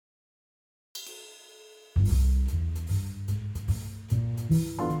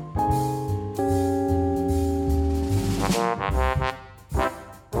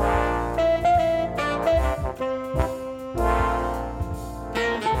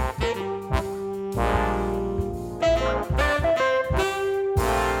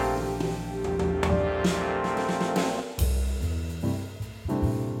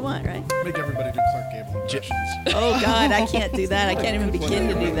Make everybody do Clark Gable impressions. Oh, God, I can't do that. I can't even begin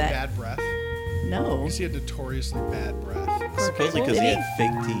to do that. Bad breath. No. Because he had notoriously bad breath. Supposedly because he had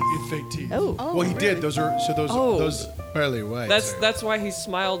fake teeth. He had fake teeth. Oh. Well, he did. Those barely away. That's why he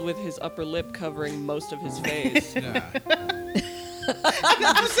smiled with his upper lip covering most of his face. Yeah.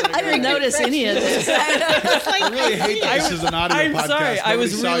 I didn't notice any of this. I really hate this as an audio I'm podcast. sorry. I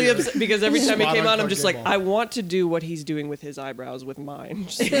was Nobody saw really your upset because every time he spot came on on, I'm Clark just like, Gable. I want to do what he's doing with his eyebrows with mine.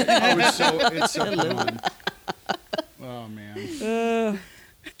 It's so fun. Oh, man.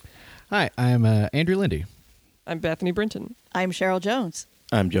 Hi, I'm Andrew Lindy. I'm Bethany Brinton. I'm Cheryl Jones.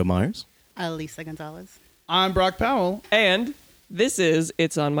 I'm Joe Myers. Lisa Gonzalez. I'm Brock Powell. And this is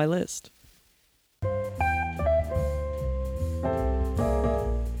It's on My List.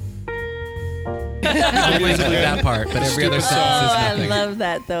 Basically that part, but every other sentence is I nothing. love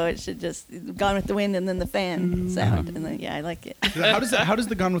that, though. It should just Gone with the Wind and then the fan sound. And then, I like it. How does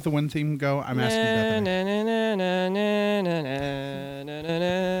the Gone with the Wind theme go? I'm asking Bethany.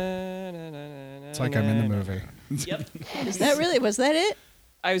 It's like I'm in the movie. Yep. Was that it?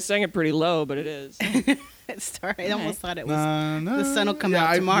 I sang it pretty low, but it is. Sorry, I almost thought it was No. The Sun Will Come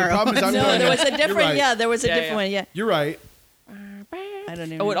Out The Tomorrow. problem is I'm No, doing there it. was a You're different, right. there was a different one, yeah. You're right. I don't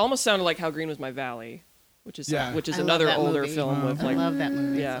even Oh, it almost sounded like How Green Was My Valley, which is I love another that older movie. film with I like. love that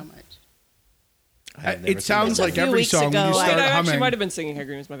movie Yeah. so much. It sounds that. like A few every weeks song ago, when you I- start I actually humming. might have been singing How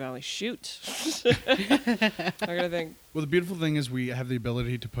Green Was My Valley. Shoot. I gotta think. Well, the beautiful thing is we have the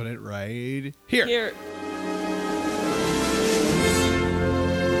ability to put it right here. Here.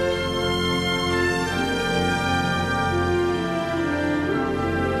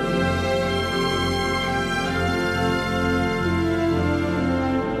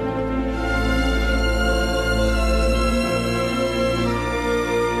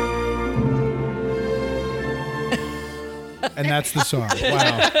 And that's the song.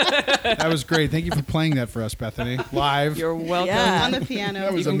 Wow. That was great. Thank you for playing that for us, Bethany. Live. You're welcome. Yeah. On the piano.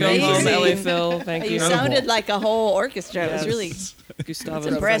 That was You can go home, amazing. LA Phil. Thank You you. sounded like a whole orchestra. It was really Gustavo, it's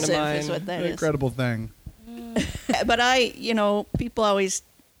impressive, is what that An is. incredible thing. But people always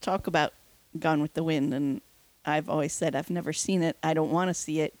talk about Gone with the Wind, and I've always said I've never seen it. I don't want to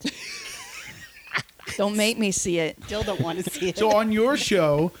see it. Don't make me see it. Still don't want to see it. So on your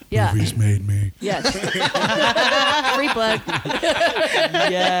show, Yeah. Movies Made Me. Yes. Free plug.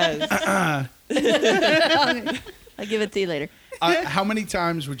 Yes. I'll give it to you later. How many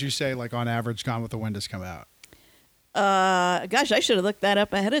times would you say, like on average, Gone with the Wind has come out? Gosh, I should have looked that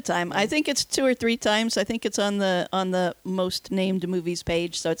up ahead of time. I think it's 2 or 3 times. I think it's on the most named movies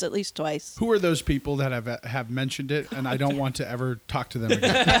page, so it's at least twice. Who are those people that have mentioned it, and I don't want to ever talk to them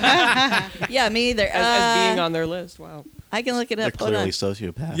again? Yeah, me either. As being on their list. Wow. I can look it They're up. Hold clearly on.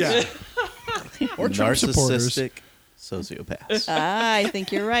 sociopaths. Yeah. Or Trump supporters. Narcissistic sociopaths. I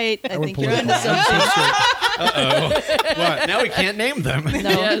think you're right. I Or think you're onto political. something. What? Now we can't name them. No.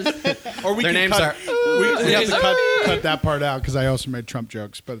 Yes. Or we Their can names cut, are. we have to cut that part out because I also made Trump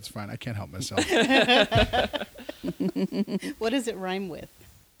jokes, but it's fine. I can't help myself. What does it rhyme with?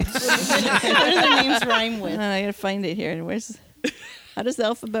 What do the names rhyme with? I gotta find it here. How does the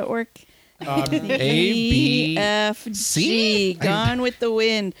alphabet work? A, B, F, G. C? Gone with the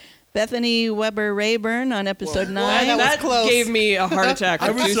Wind. Bethany Weber Rayburn on episode 9. that was That close. gave me a heart attack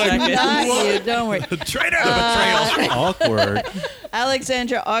for 2 seconds. Not you, don't worry. Awkward.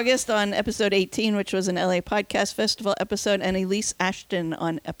 Alexandra August on episode 18, which was an LA Podcast Festival episode, and Elise Ashton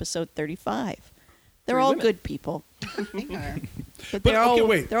on episode 35. They're all good people, They are. but But, they're all okay,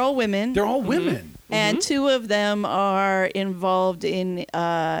 wait. they're all women, They're all women. and 2 of them are involved in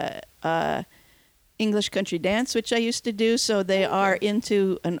English country dance, which I used to do. So they are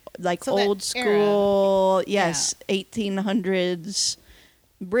into So that old school, 1800s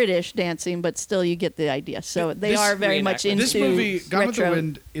British dancing, but still you get the idea. So they This- are very much into This movie, Gone with the retro.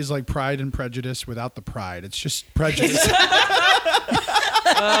 Wind, is like Pride and Prejudice without the pride. It's just prejudice. It's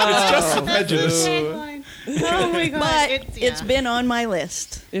just the prejudice. Oh my god! But yeah. it's been on my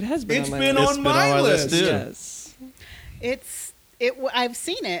list. It has been It's on my been list. on my list. Yes. I've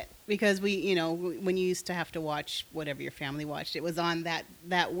seen it because when you used to have to watch whatever your family watched, it was on that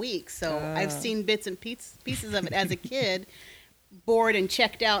week. So I've seen bits and pieces of it as a kid, bored and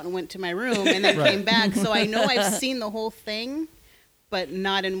checked out and went to my room and then came back. So I know I've seen the whole thing, but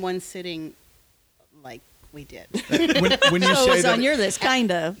not in one sitting, like we did. When you So it say was that, on your list,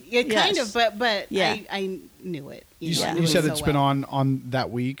 kind of. Yeah, kind Yes. of, but Yeah. I knew it. you, know, I you knew said it it's so been well. on that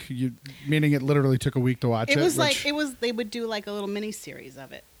week, meaning it literally took a week to watch it. It was like which- they would do like a little mini series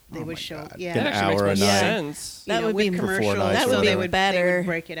of it. They Oh would my show, God. yeah, That actually hour makes a more night. sense. That you know, would with be- For 4 commercials. nights That would so be they would better.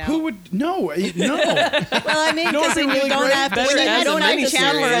 break it out. Who would no? Well, I mean, No, because it'd then be you really don't great. have to Better sit. as You a don't have to miniseries. sit for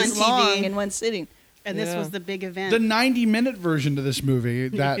as On long TV. in one sitting. And this Yeah. was the big event. The 90-minute version of this movie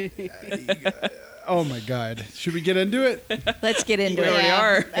that oh my God, should we get into it? Let's get into We it. already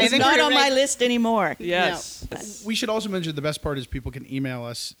are. I It's think not we're on my ready. list anymore. Yes. We should also mention the best part is people can email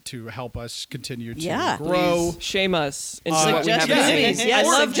us to help us continue to Yeah. grow. Please shame us into Uh, what we Suggest have to say. movies. Yes, I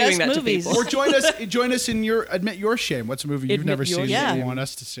love suggest doing that movies. to people. Or join us in your admit your shame. What's a movie you've Admit never your seen shame. that you want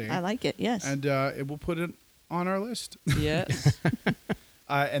us to see? I like it. Yes. And it will put it on our list. Yes.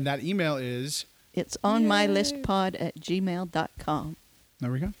 And that email is It's on my list pod@gmail.com. there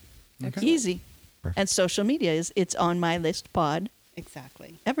we go. Okay. Easy. Perfect. And social media is it's on my list pod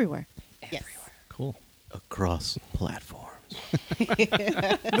Exactly. everywhere. Yes. Cool. Across platforms.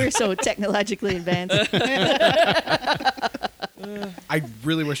 We're so technologically advanced. I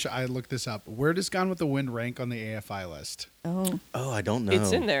really wish I looked this up. Where does Gone with the Wind rank on the AFI list? Oh, Oh, I don't know.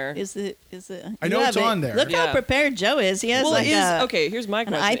 It's in there. is it? I know You it's have it. on there. Look Yeah. how prepared Joe is. He has Well, like it is. a, Okay, here's my an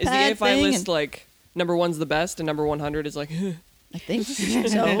question. Is the iPad AFI thing list and- like number 1's the best and number 100 is like, I think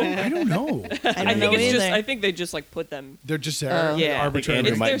so. I don't know. I I don't know think it's just, either. I think they just like put them. They're just there Oh. Yeah.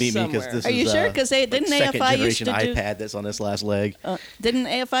 arbitrarily. It might there be me because somewhere. this Are is you sure? 'Cause they- didn't second AFI used generation to do- iPad that's on this last leg. Didn't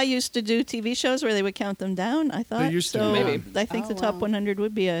AFI used to do TV shows where they would count them down? I thought used to, so. maybe. I think the Oh, top wow. 100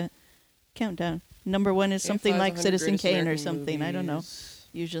 would be a countdown. Number one is something AFI's like 100 Citizen greatest Kane or American something. I don't know. movies.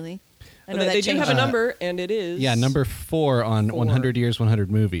 Usually, I But know that they do have a changes. number, and it is. Yeah, number 4 on 4. 100 Years, 100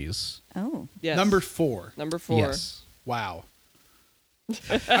 Movies. Oh, Yes. Number 4. Number 4. Yes. Wow.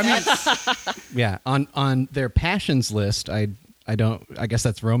 I mean, Yeah, on their passions list, I guess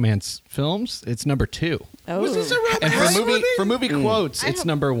that's romance films. It's number 2. oh. was this a And romance for movie? movie quotes, I it's have-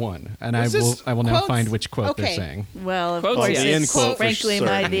 number 1. And Was this I will now quotes? find which quote Okay. they're saying. Well, of Quotes, course, yeah. The end it's quote for frankly, my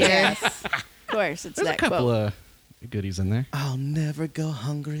certain. dear. Yes. Of course, it's There's that a couple quote. of goodies in there. I'll never go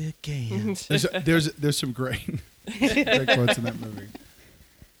hungry again. There's some great quotes in that movie.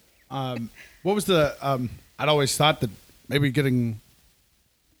 What was the? I'd always thought that maybe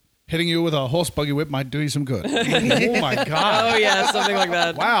hitting you with a horse buggy whip might do you some good. Oh my God! Oh yeah, something like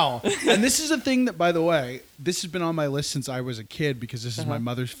that. Wow. And this is a thing that, by the way, this has been on my list since I was a kid because this is my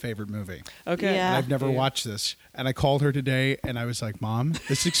mother's favorite movie. Okay. Yeah. And I've never Yeah. watched this. And I called her today and I was like, Mom,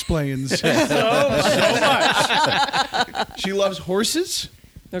 this explains so much. She loves horses.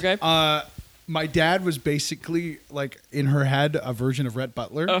 Okay. My dad was basically like in her head a version of Rhett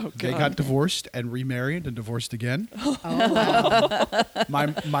Butler. Oh, They God. got divorced and remarried and divorced again. Oh,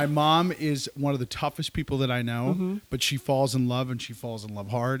 wow. My mom is one of the toughest people that I know, Mm-hmm. but she falls in love and she falls in love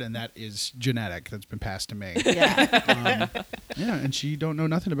hard, and that is genetic. That's been passed to me. Yeah. Yeah, and she don't know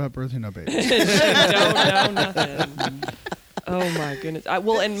nothing about birthing no babies. No, nothing. Oh my goodness.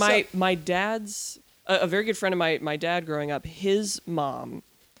 And my dad's a very good friend of my dad growing up. His mom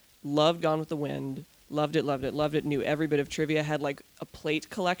loved Gone with the Wind. Loved it. Knew every bit of trivia. Had like a plate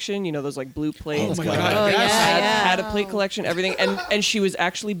collection. You know those like blue plates. my God. God! Oh, yes. yeah. Had a plate collection. Everything. And she was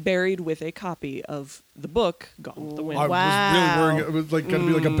actually buried with a copy of the book Gone with the Wind. I Wow. was really worrying it was like going to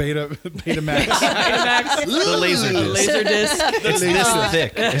be like a beta max. The laser disc. Laser disc. It's this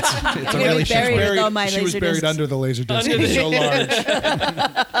thick. It's a gonna really be buried short. with all my she was laser buried discs. under the laser disc. Under It was the- so large.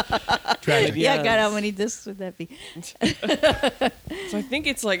 Tragic. Yeah, God, how Yes. many discs would that be? So I think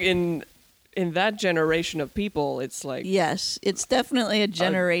it's like in that generation of people, it's like Yes, it's definitely a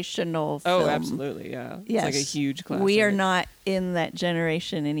generational oh, film. absolutely, yeah. Yes. It's like a huge classic. We are not in that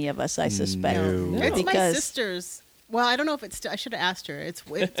generation, any of us, I suspect. No. It's my Because sister's. Well, I don't know if it's. I should have asked her. It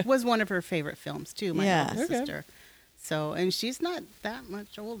was one of her favorite films too. My Yeah. older Okay. sister. So, and she's not that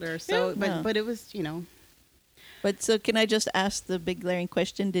much older. So, Yeah. but No. but it was, you know, But so can I just ask the big glaring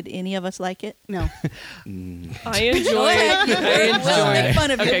question? Did any of us like it? no. I enjoy Go ahead. it. I enjoy We'll make it.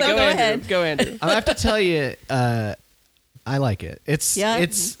 fun of you, Okay, but go, go Andrew. ahead. Go, Andrew. I have to tell you, I like it. It's Yeah?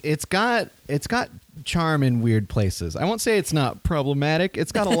 it's got charm in weird places. I won't say it's not problematic.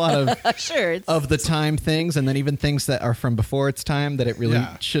 It's got a lot of Sure. It's, of the time things, and then even things that are from before its time that it really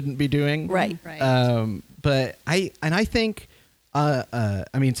Yeah. shouldn't be doing. right. Right. But I think, I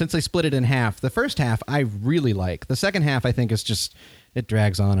mean, since they split it in half, the first half I really like. The second half I think is just it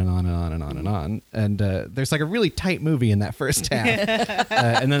drags on and on and on and on and on. And there's like a really tight movie in that first half,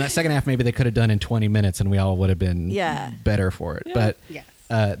 and then that second half maybe they could have done in 20 minutes, and we all would have been Yeah. better for it. But Yes.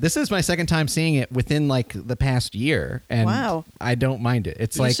 this is my second time seeing it within like the past year, and Wow. I don't mind it.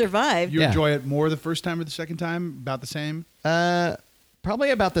 It's You like survived. You Yeah. enjoy it more the first time or the second time? About the same?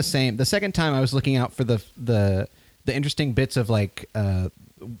 probably about the same. The second time I was looking out for the interesting bits of like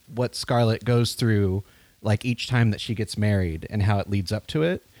what Scarlett goes through, like each time that she gets married and how it leads up to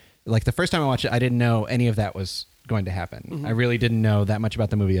it. Like the first time I watched it, I didn't know any of that was going to happen. I really didn't know that much about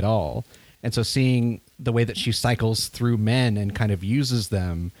the movie at all. And so seeing the way that she cycles through men and kind of uses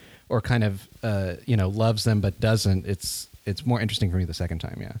them, or kind of loves them but doesn't, it's more interesting for me the second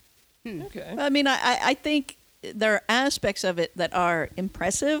time. Yeah. Okay. I mean, I think there are aspects of it that are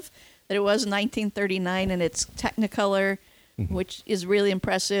impressive. That it was 1939 and it's Technicolor, which is really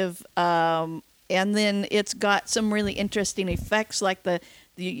impressive. And then it's got some really interesting effects, like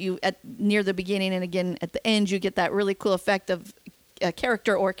you at near the beginning and again at the end, you get that really cool effect of a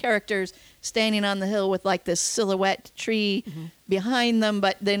character or characters standing on the hill with like this silhouette tree behind them,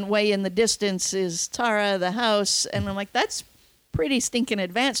 but then way in the distance is Tara, the house, and I'm like, that's pretty stinking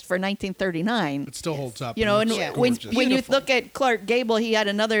advanced for 1939. It still holds up. You know, and it's Yeah. when gorgeous. when you look at Clark Gable, he had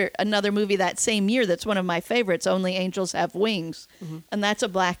another movie that same year that's one of my favorites, Only Angels Have Wings, and that's a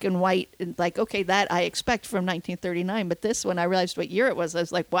black and white. And like, okay, that I expect from 1939, but this, when I realized what year it was, I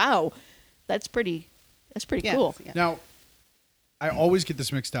was like, wow, that's pretty Yeah, cool. yeah. Now, I always get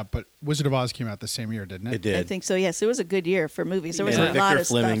this mixed up, but Wizard of Oz came out the same year, didn't it? It did. I think so. Yes, it was a good year for movies. There was And a lot Victor of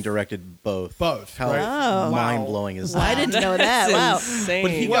Fleming stuff. directed both. Both, How right? Oh. mind blowing is I that? didn't know that. Wow. Insane.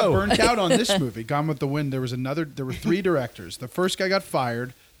 But he got burnt out on this movie, Gone with the Wind. There were 3 directors. The first guy got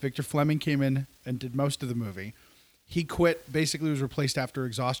fired. Victor Fleming came in and did most of the movie. He quit, basically was replaced after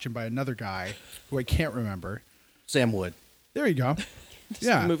exhaustion by another guy who I can't remember. Sam Wood. There you go. The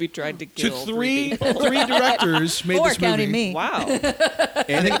Yeah. movie tried to So kill three people. directors made Or this counting movie. me. Wow.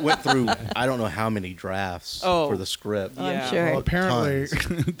 And it went through I don't know how many drafts Oh. for the script. I'm Yeah. sure. Well, apparently,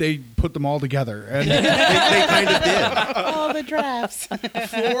 they put them all together. And They kind of did. All the drafts.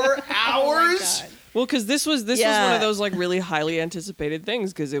 4 hours? Well, because this was one Yeah. of those like really highly anticipated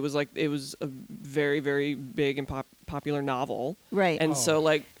things, because it was a very, very big and popular novel, Right.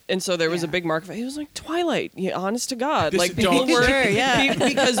 And so there was a Yeah. big market. It was like Twilight, yeah, honest to God, This- like people don't- were Sure, yeah.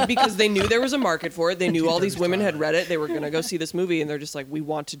 because they knew there was a market for it. They knew all these women had read it. They were gonna go see this movie, and they're just like, we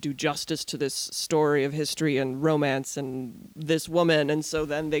want to do justice to this story of history and romance and this woman, and so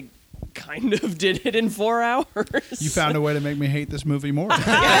then they kind of did it in 4 hours. You found a way to make me hate this movie more. I was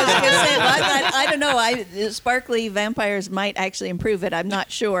gonna say, I don't know. Sparkly vampires might actually improve it. I'm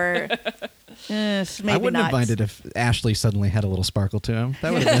not sure. Maybe I wouldn't not. have minded if Ashley suddenly had a little sparkle to him.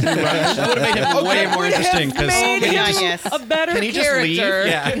 That would have made him way more interesting. Because Yes. a better can he just leave? character.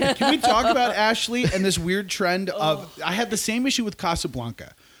 Yeah. Can we talk about Ashley and this weird trend of? I had the same issue with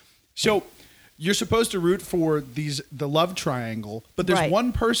Casablanca. So you're supposed to root for the love triangle, but there's Right.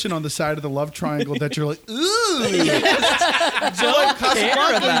 one person on the side of the love triangle that you're like, ooh. So like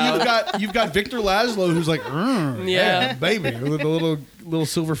Casablanca, you've got Victor Laszlo, who's like, Yeah. baby, with the little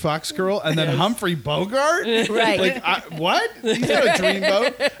silver fox girl, and then Humphrey Bogart, Right. Like what? He's not a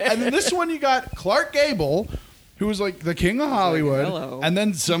dreamboat. And then this one you got Clark Gable, who was like the king of Hollywood, hello. and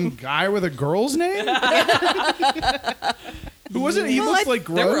then some guy with a girl's name. Who wasn't he? Well, Looked like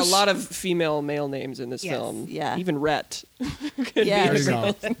gross. There were a lot of female male names in this Yes. film. Yeah. Even Rhett. Yeah. There you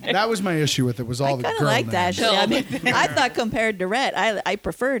go. That was my issue with it. Was all I the kind of girl liked names. Ashley. I mean, I thought compared to Rhett, I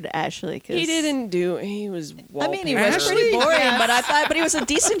preferred Ashley. 'Cause- He didn't do. He was. I mean, he wallpaper. was pretty boring, but he was a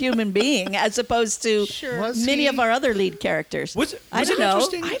decent human being as opposed to Sure. Was many he? of our other lead characters. Was I it don't know.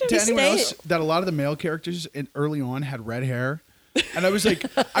 interesting I to didn't anyone stay- else that a lot of the male characters early on had red hair? And I was like,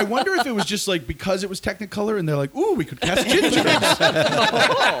 I wonder if it was just like because it was Technicolor and they're like, ooh, we could cast gingers.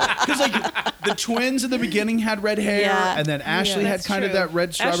 Because like the twins in the beginning had red hair, Yeah. and then Ashley Yeah, had that's kind of true. that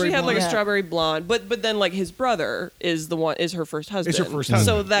red strawberry Ashley had like blonde. a Yeah. strawberry blonde, but then like his brother is her first husband. first So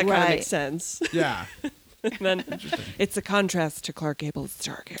husband. that kind of Right. makes sense. Yeah. And then it's a contrast to Clark Gable's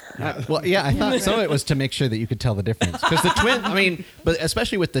dark hair. Well, yeah, I thought some of it was to make sure that you could tell the difference because the twins. I mean, but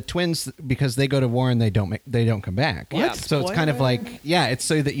especially with the twins, because they go to war and they don't come back. What? So it's kind of like it's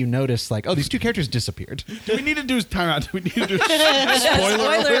so that you notice like, oh, these two characters disappeared. Do we need to do time out? Do we need to do spoiler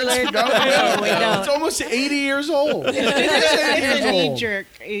Spoiler alert. No, we don't. It's almost 80 years old. It is 80 It's years a knee old. jerk.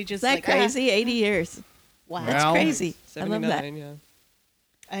 You just Is that like, crazy? 80 years. Wow. That's Well, crazy. I love that. 79, yeah.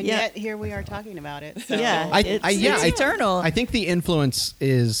 And Yeah. yet here we are talking about it. So. Yeah, it's I- eternal. I think the influence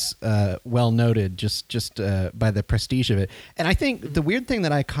is well noted, just by the prestige of it. And I think the weird thing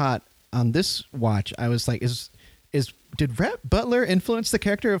that I caught on this watch, I was like, is did Rhett Butler influence the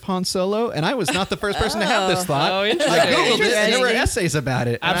character of Han Solo? And I was not the first person to have this thought. Oh, I interesting. googled it, and there were Interesting. essays about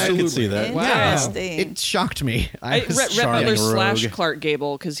it. and I can see that. Interesting. It shocked me. Rhett was Butler rogue. / Clark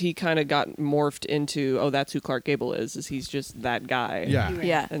Gable, because he kind of got morphed into, oh, that's who Clark Gable is he's just that guy. Yeah.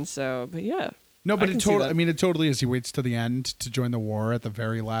 Yeah. And so, but yeah. No, but I can it see totally. that. I mean, it totally is. He waits to the end to join the war at the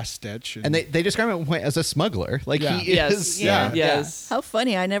very last stitch, And they describe him as a smuggler. Like Yeah. he Yes. is. Yeah. Yes. How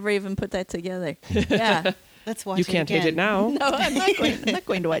funny! I never even put that together. Yeah. Let's watch You it can't again. hate it now. No, I'm not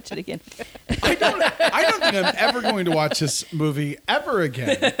going to watch it again. I don't think I'm ever going to watch this movie ever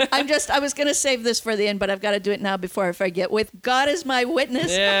again. I was going to save this for the end, but I've got to do it now before I forget. With God as my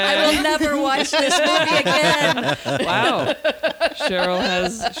witness, Yeah. I will never watch this movie again. Wow. Cheryl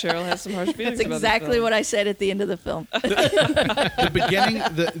has some harsh feelings That's about exactly what I said at the end of the film. The beginning,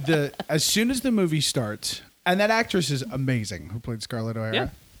 the as soon as the movie starts, and that actress is amazing who played Scarlett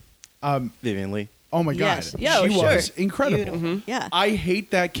O'Hara. Vivian Lee. Oh my God, Yes. Yeah, she sure. was incredible. Beautiful. Yeah. I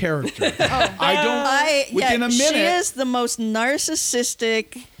hate that character. I don't. Within a minute, She is the most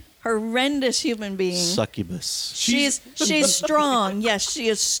narcissistic, horrendous human being. Succubus. She's strong. Yes, she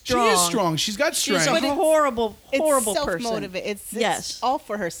is she strong. is strong. She's got She's strength. a horrible person. self-motivated. It's Yes. all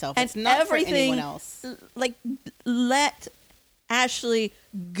for herself. And It's not for everything, anyone else. like, let Ashley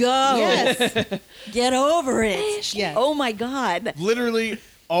go. Yes. Get over it. Yes. Oh my God. Literally,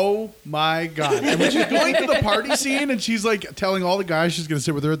 oh my God. And when she's going to the party scene and she's like telling all the guys she's going to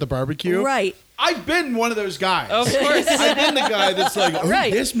sit with her at the barbecue. Right. I've been one of those guys. Of course. I've been the guy that's like, oh,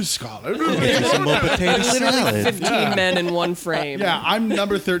 Right. yes, Miss Scarlett. Some more potato Literally salad. 15 men in one frame. Yeah, I'm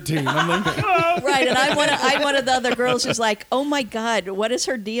number 13. I'm like, Right. And I'm one of the other girls who's like, oh my God, what is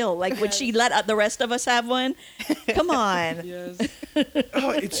her deal? Like, would she let the rest of us have one? Come on. Yes. oh,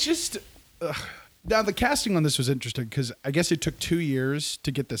 it's just. Now, the casting on this was interesting because I guess it took 2 years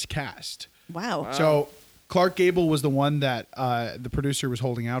to get this cast. Wow. So Clark Gable was the one that the producer was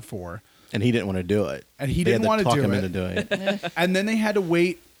holding out for. And he didn't want to do it. And he They didn't had want to talk do him it. into doing it. And then they had to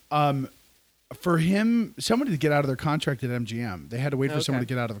wait for somebody to get out of their contract at MGM. They had to wait for someone to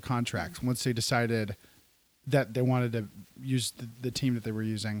Okay. get out of the contract once they decided that they wanted to use the team that they were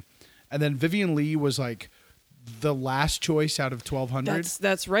using. And then Vivian Lee was like the last choice out of 1,200.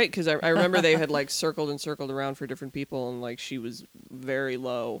 That's right, because I remember they had like circled and circled around for different people, and like she was very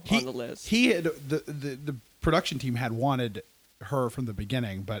low on the list. He had the production team had wanted her from the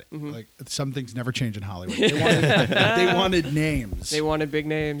beginning, but like some things never change in Hollywood. They wanted names. They wanted big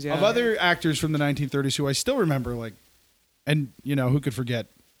names, yeah. Of other actors from the 1930s who I still remember, like, and you know who could forget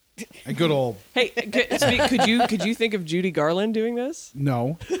a good old Hey, could you think of Judy Garland doing this?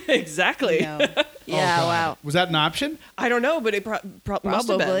 no. Exactly. No. Yeah, God. wow. Was that an option? I don't know, but it must have been.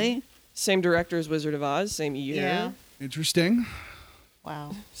 Probably. Same director as Wizard of Oz, same year. Yeah. Interesting.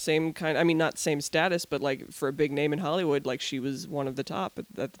 Wow. Same kind. I mean, not same status, but like for a big name in Hollywood, like she was one of the top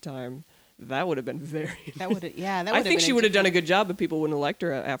at the time. That would have been very. That would yeah. That I would think have she been would have done a interesting. good job, but people wouldn't have liked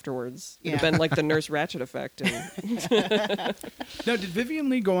her afterwards. It'd have Yeah. been like the Nurse Ratched effect. And Now, did Vivian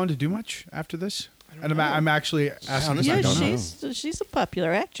Lee go on to do much after this? And I'm actually asking this. Yeah, I don't know. she's a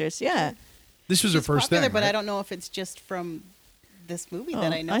popular actress. Yeah. This was her She's first popular, thing, but right? I don't know if it's just from this movie Oh,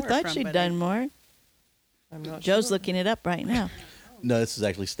 that I know. I her thought from, she'd but done more. I'm not Joe's sure. looking it up right now. No, this is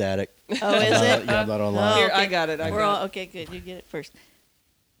actually static. Oh, is Yeah, it? I'm not online. Oh, Here, okay. I got it. I We're got all it. okay. Good, you get it first.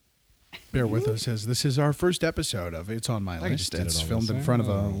 Bear with us as this is our first episode of It's on My can List. just edit It's all filmed this in out. front of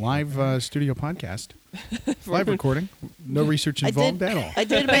a live studio podcast, live recording, no research involved at all. I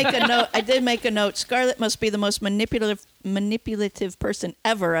did make a note. I did make a note. Scarlett must be the most manipulative person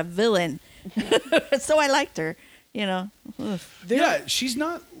ever. A villain. So I liked her. You know. Ugh. Yeah, she's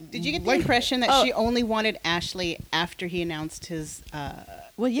not. Did you get the likable. impression that Oh. she only wanted Ashley after he announced his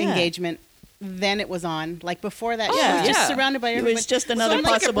Well, yeah. engagement? Then it was on. Like before that, Oh, she was yeah. just surrounded by It everyone. was just another Sounds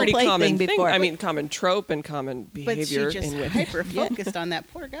like a possible pretty plaything common before. thing. I mean, common trope and common but she behavior just in women. hyper focused on that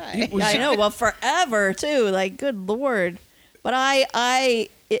poor guy. Yeah, I know. Well, forever too. Like, good lord. But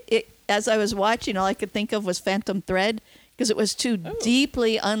as I was watching, all I could think of was Phantom Thread because it was two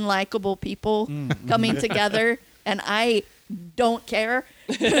deeply unlikable people coming together, and I don't care.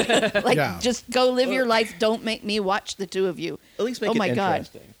 Like, Yeah. just go live your life. Don't make me watch the two of you. At least make Oh it my God.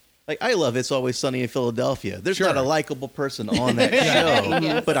 interesting. Like I love It's Always Sunny in Philadelphia. There's Sure. not a likable person on that show,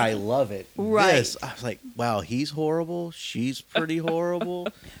 Yes. but I love it. Right. This, I was like, wow, he's horrible. She's pretty horrible.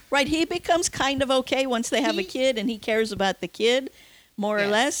 Right? He becomes kind of okay once they have a He- kid, and he cares about the kid more or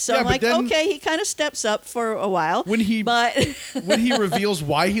Yes. less. So Yeah, I'm but like, then- okay, he kind of steps up for a while. When he- but When he reveals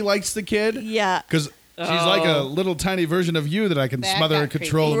why he likes the kid, yeah. because she's like a little tiny version of you that I can That smother got and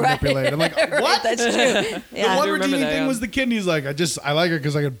control and creepy. manipulate. I'm like, what? That's true. The Yeah. one I remember redeeming that, thing yeah. was the kid, and he's like, I like her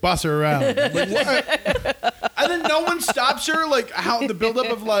because I could bust her around. I'm like, what? And then no one stops her. Like how the buildup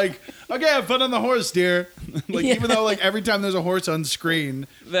of like, okay, have fun on the horse, dear. Like even though like every time there's a horse on screen,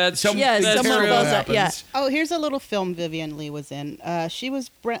 That's something Yeah, someone terrible falls out, happens. yeah. Oh, here's a little film Vivian Lee was in. She was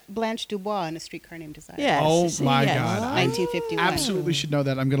Blanche Dubois in A Streetcar Named Desire. Yes. Oh See, my yes. God! I 1951. absolutely should know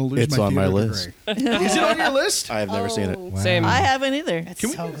that. I'm going to lose It's my on my theater list. degree. Is it on your list? I have never seen it. Oh, Same. I haven't either. That's Can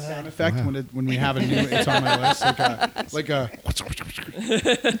we so do a sound good. effect when we have a new? It's on my list. Like a.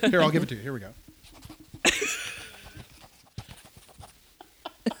 Here, I'll give it to you. Here we go.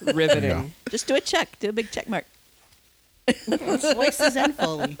 riveting. Just do a check. Do a big check mark. Voices and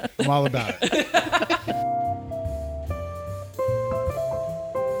Foley. I'm all about it.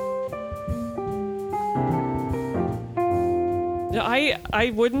 No,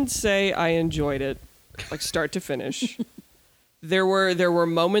 I wouldn't say I enjoyed it, like start to finish. There were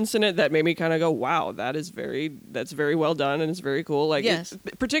moments in it that made me kind of go, wow, that's very well done and it's very cool. Like Yes.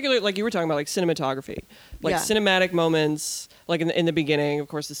 particularly like you were talking about, like cinematography, like Yeah. cinematic moments, like in the beginning, of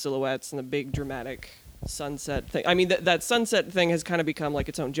course, the silhouettes and the big dramatic sunset thing. I mean, that sunset thing has kind of become like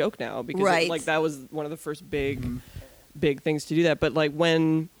its own joke now because Right. like that was one of the first big things to do that. But like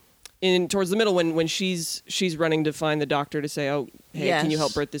towards the middle when she's running to find the doctor to say, oh, hey, can you Yes.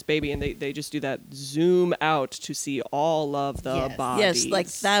 help birth this baby? And they just do that zoom out to see all of the Yes. bodies. Yes, like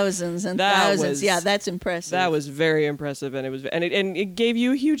thousands and That thousands. was- Yeah, that's impressive. That was very impressive, and it gave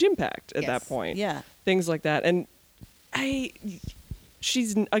you a huge impact at that Yes. point. Yeah. Things like that, and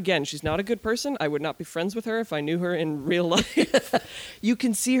she's not a good person. I would not be friends with her if I knew her in real life. You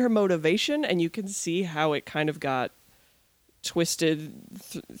can see her motivation, and you can see how it kind of got twisted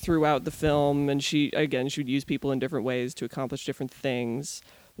throughout the film, and she would use people in different ways to accomplish different things,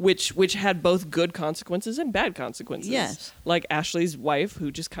 which had both good consequences and bad consequences. Yes. Like Ashley's wife,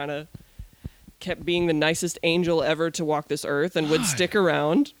 who just kind of kept being the nicest angel ever to walk this earth and would stick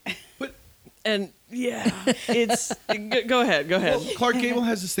around. But- And yeah, it's go ahead. Well, Clark Gable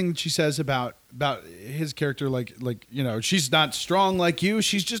has this thing that she says about his character, like she's not strong like you,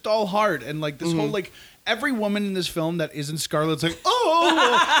 she's just all heart, and like this whole like every woman in this film that isn't Scarlett's like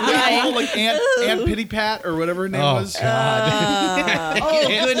like Aunt Pity Pat or whatever her name was. Oh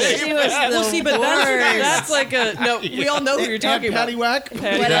goodness! She was Well, the see, but that's like a no. We all know who you're Aunt talking about. Pattywhack.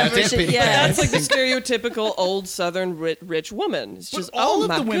 Whatever. Aunt She, Pity yeah. That's like the stereotypical old Southern rich woman. It's But just all oh of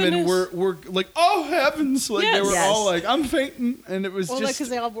my the women goodness. were like, oh heavens, like they Yes. were Yes. all like, I'm fainting, and it was Well, just because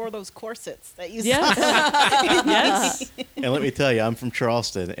they all wore those corsets that you Yes. Yes. And let me tell you, I'm from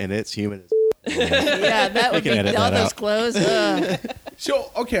Charleston, and it's humid. Yeah, that would can be edit all that those out. clothes.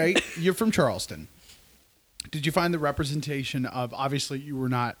 So, okay, you're from Charleston. Did you find the representation of, obviously you're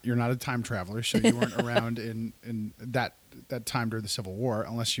not a time traveler, so you weren't around in that time during the Civil War,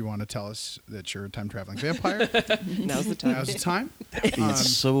 unless you want to tell us that you're a time traveling vampire. Now's the time. Now's the time. It's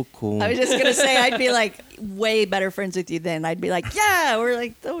so cool. I was just gonna say I'd be like way better friends with you then. I'd be like, yeah, we're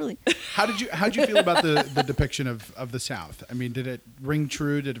like totally. How'd you feel about the depiction of the South? I mean, did it ring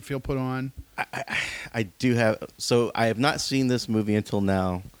true? Did it feel put on? I do have. So I have not seen this movie until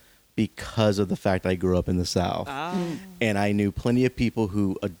now because of the fact I grew up in the South. And I knew plenty of people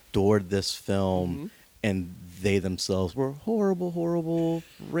who adored this film, and they themselves were horrible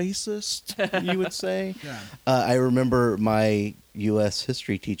racist, you would say. Yeah. I remember my U.S.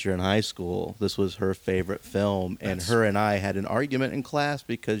 history teacher in high school. This was her favorite film, and her and I had an argument in class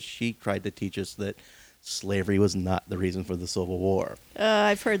because she tried to teach us that slavery was not the reason for the Civil War.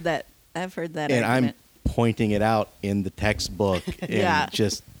 I've heard that. And And argument. I'm pointing it out in the textbook and Yeah.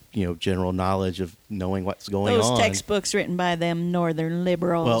 just general knowledge of knowing what's going Those on. textbooks written by them Northern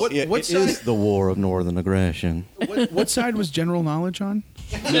liberals. Well, What- it what is side- the war of northern aggression. What side was general knowledge on?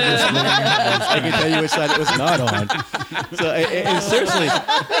 I can tell you which side it was not on. So, and seriously,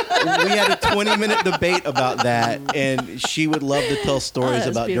 we had a 20-minute debate about that, and she would love to tell stories that's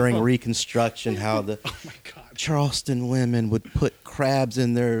about during beautiful. Reconstruction how the Charleston women would put crabs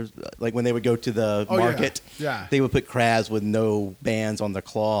in their, like when they would go to the Oh, yeah. market, Yeah. they would put crabs with no bands on their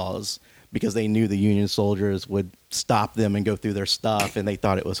claws because they knew the Union soldiers would stop them and go through their stuff, and they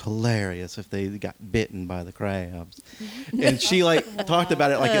thought it was hilarious if they got bitten by the crabs. And she talked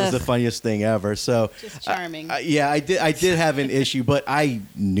about it like it was the funniest thing ever. So Just charming. yeah, I did have an issue, but I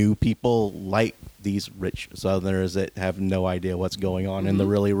knew people like these rich Southerners that have no idea what's going on in the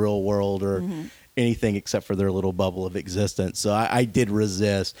really real world or anything except for their little bubble of existence. So I did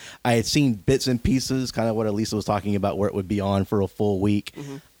resist. I had seen bits and pieces, kind of what Elisa was talking about, where it would be on for a full week.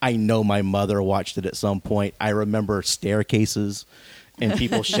 I know my mother watched it at some point. I remember staircases and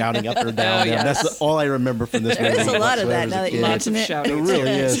people shouting up or down Oh, them. yes. That's all I remember from this movie. There's a lot of when I that was now a that you kid. Lots mention of it. shouting. It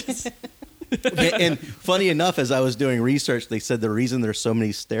really is. And funny enough, as I was doing research, they said the reason there's so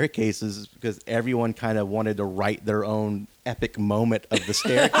many staircases is because everyone kind of wanted to write their own epic moment of the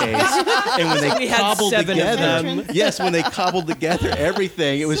staircase. And when they We had cobbled 7 of together, them. yes, when they cobbled together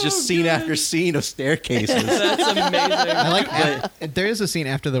everything, it was just scene after scene of staircases. That's amazing. I like there is a scene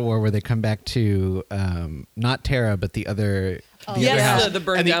after the war where they come back to not Terra, but the other. The Yes, other house. the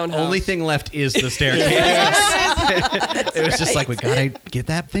burned and down the only house. thing left is the staircase. It was just like, we gotta get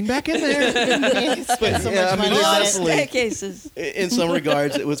that thing back in there. Spent so Yeah, much I mean, money there's on it. absolutely- Staircases. In some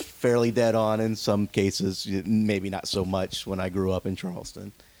regards, it was fairly dead on. In some cases, maybe not so much when I grew up in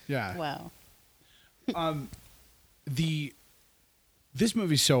Charleston. Yeah. Wow. This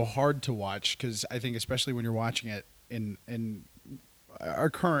movie's so hard to watch because I think, especially when you're watching it in our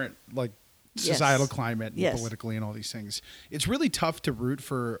current societal climate and Yes. politically and all these things, it's really tough to root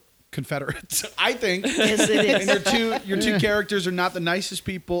for Confederates. I think. Yes, it is. And your two characters are not the nicest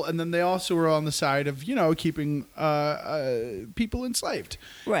people, and then they also are on the side of keeping people enslaved.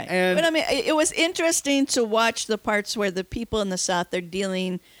 Right. And but I mean, it was interesting to watch the parts where the people in the South, they're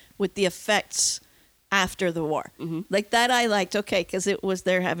dealing with the effects after the war. Like that I liked, okay, because it was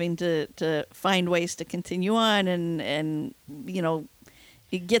they're having to find ways to continue on and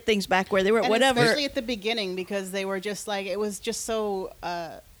you get things back where they were, And whatever. especially at the beginning, because they were just like, it was just so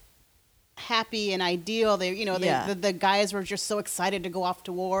happy and ideal. They, Yeah. the guys were just so excited to go off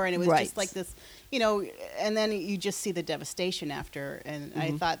to war, and it was Right. just like this, and then you just see the devastation after, and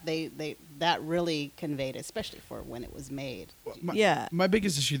I thought they that really conveyed, especially for when it was made. My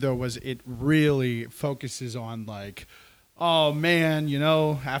biggest issue though was it really focuses on oh man,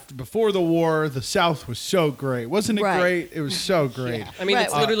 before the war, the South was so great. Wasn't it Right. great? It was so great. Yeah. I mean, Right.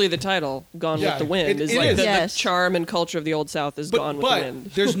 it's literally the title, Gone yeah, with the Wind. it is is. like the Yes. charm and culture of the Old South is gone with the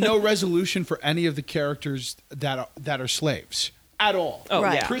wind. there's no resolution for any of the characters that are slaves at all. Oh,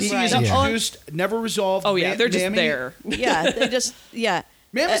 Right. yeah. Chrissy Right. is Yeah. introduced, never resolved. Oh, yeah. They're just Mammy- there. Yeah, they just, yeah.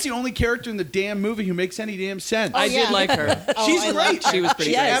 Mammy's the only character in the damn movie who makes any damn sense. I yeah. did like her. She's I great. liked her. She was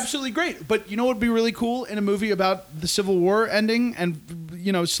pretty She's great. absolutely great. But you know what would be really cool in a movie about the Civil War ending and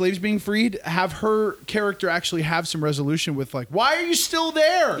slaves being freed? Have her character actually have some resolution with why are you still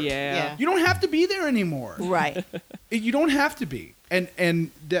there? Yeah. Yeah. You don't have to be there anymore. Right. You don't have to be. And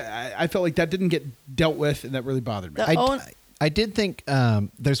I felt like that didn't get dealt with, and that really bothered me. The I did think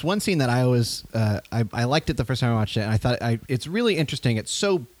there's one scene that I always I liked it the first time I watched it, and I thought it's really interesting. It's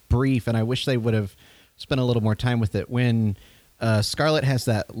so brief, and I wish they would have spent a little more time with it. When Scarlett has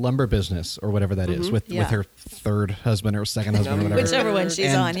that lumber business or whatever that is with Yeah. her third husband or second husband or whatever. Whichever one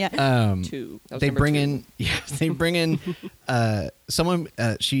she's And, on, yeah. 2. That was They number bring 2. in they bring in someone.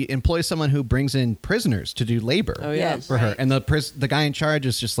 She employs someone who brings in prisoners to do labor. Oh, yeah. Yes. For her, Right. and the guy in charge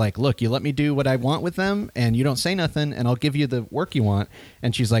is just like, look, you let me do what I want with them, and you don't say nothing, and I'll give you the work you want.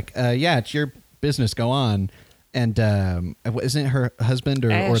 And she's like, yeah, it's your business, go on. And isn't it her husband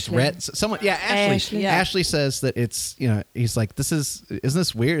or it's Ashley. Rhett? Someone, yeah, Ashley. Yeah. Ashley says that it's he's like, isn't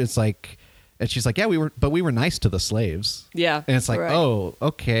this weird? It's like, and she's like, yeah, we were nice to the slaves. Yeah. And it's like, Right. oh,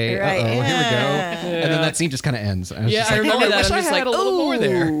 okay, Right. uh-oh, here we go. Yeah. And then that scene just kind of ends. And I was Yeah, just I like, remember oh, that. wish I'm I just had like, a little more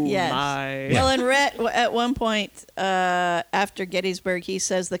there. "Ooh, Yes. my." Well, and Rhett, at one point after Gettysburg, he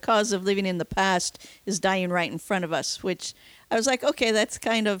says the cause of living in the past is dying right in front of us, which I was like, okay, that's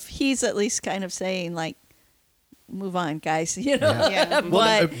he's at least kind of saying move on, guys, Yeah.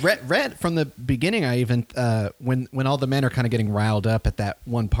 Well, But Rhett from the beginning, I even when all the men are kind of getting riled up at that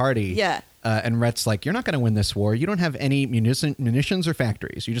one party, Yeah. and Rhett's like, "You're not going to win this war. You don't have any munitions or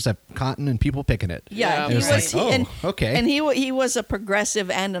factories. You just have cotton and people picking it." yeah, Yeah. he It was, was like, and, oh, okay. and he was a progressive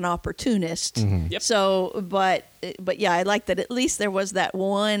and an opportunist. Yep. So, but yeah, I like that at least there was that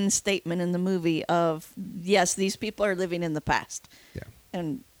one statement in the movie of yes, these people are living in the past, Yeah.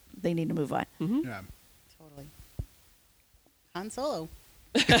 and they need to move on. Yeah. Totally. Han Solo.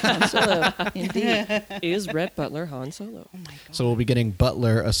 So, indeed. Is Rhett Butler Han Solo? Oh my god. So we'll be getting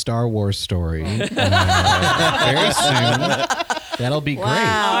Butler a Star Wars story very soon. That'll be Wow.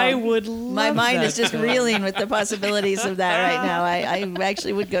 I would love My mind that is just film. reeling with the possibilities of that right now. I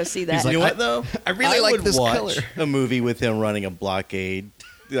actually would go see that. He's like, You know what though? I really like would this watch color. a movie with him running a blockade.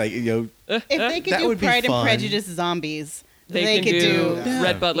 If they could That do would be Pride and fun. Prejudice zombies, They could can do do.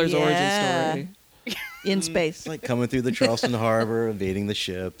 Rhett Butler's Yeah. origin story. in space. Like coming through the Charleston Harbor, invading the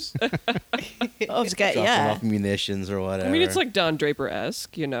ships, Oh, it's got, dropping yeah. off munitions or whatever. I mean, it's like Don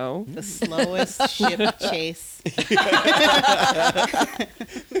Draper-esque, you know? The slowest ship chase.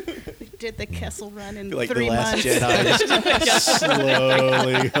 Did the Kessel Run in like 3 the Last months. Jedi, just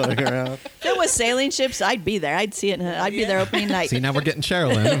slowly going around. If there was sailing ships, I'd be there. I'd see it. I'd be there opening night. See, now we're getting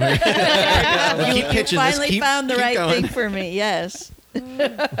Sherilyn. We'll keep you pitching this. finally Keep- found the keep right going. thing for me. Yes.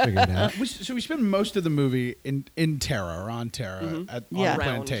 Figure it out. So we spend most of the movie in Terra or on Terra on Yeah. the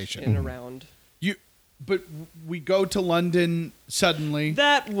Around plantation. and around. But we go to London suddenly.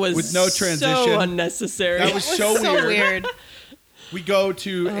 That was With no so transition. unnecessary. That was so weird. weird. We go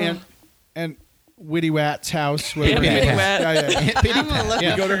to Aunt Witty Wat's house. Aunt whatever it Witty is. Wat. Yeah. I'm gonna look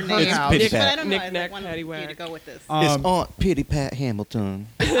Yeah. up Go to her her name. house. Pitty But Pat. I don't know. Knick, I knack, want you paddywhack. to go with this. It's Aunt Pitty Pat Hamilton.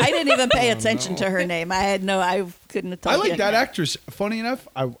 I didn't even pay attention to her name. I couldn't have told I like you. that actress. Funny enough,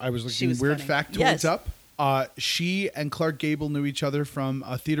 I was She looking was weird funny. factoids Yes. up. She and Clark Gable knew each other from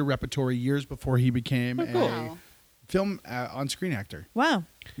a theater repertory years before he became a Wow. film on-screen actor. Wow.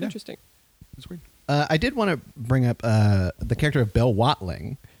 Yeah. Interesting. That's weird. I did want to bring up the character of Belle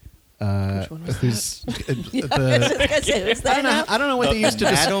Watling. Which one was Who's I I don't know what they used to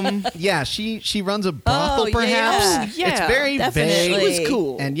Madam. Yeah, she runs a brothel, yeah. perhaps. Yeah, It's very definitely. vague. She was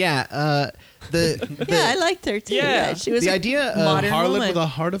cool. And yeah, the Yeah, I liked her too. Yeah. She was the a idea of modern Harlot woman. with a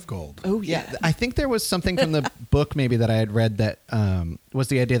heart of gold. Oh yeah, I think there was something from the book maybe that I had read that was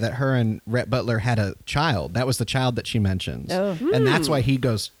the idea that her and Rhett Butler had a child. That was the child that she mentions, Oh. and that's why he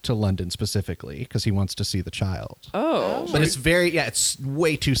goes to London specifically because he wants to see the child. Oh. But it's it's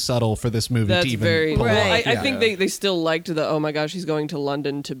way too subtle for this movie That's to even very. pull Right. off. Well, I Yeah. think they still liked the. Oh my gosh, he's going to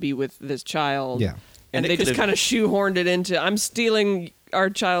London to be with this child. Yeah. And And it they just could've- kind of shoehorned it into. I'm stealing our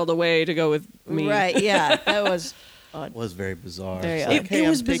child away to go with me. Right, yeah. That was odd. Was very bizarre. Very It's odd. like, hey, It I'm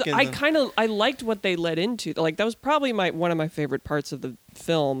was bizarre. taking I liked what they led into. Like that was probably one of my favorite parts of the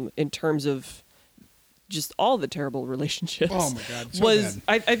film in terms of just all the terrible relationships. Oh my God, so was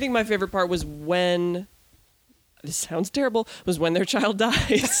bad. I think my favorite part was when this sounds terrible was when their child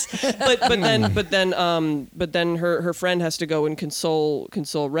dies. but then her friend has to go and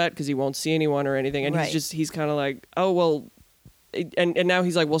console Rhett because he won't see anyone or anything, and Right. he's kind of like, oh well. And now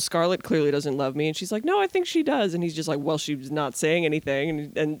he's like, well, Scarlett clearly doesn't love me, and she's like, no, I think she does, and he's just like, well, she's not saying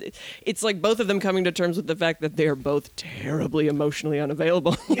anything, and it's like both of them coming to terms with the fact that they are both terribly emotionally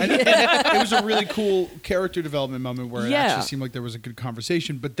unavailable. And it was a really cool character development moment where it Yeah. actually seemed like there was a good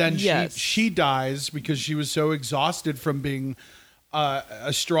conversation. But then Yes. she dies because she was so exhausted from being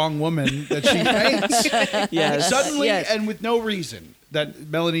a strong woman that she faints. Yes. Suddenly Yes. and with no reason that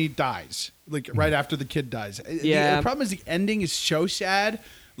Melanie dies, like right after the kid dies. Yeah. The problem is the ending is so sad.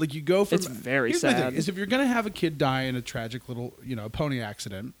 Like you go from It's very here's my sad. thing, is if you're gonna have a kid die in a tragic little pony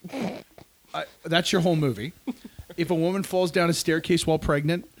accident, that's your whole movie. If a woman falls down a staircase while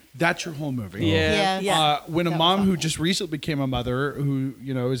pregnant, that's your whole movie. Yeah. Yeah. When a That was mom who awful. just recently became a mother, who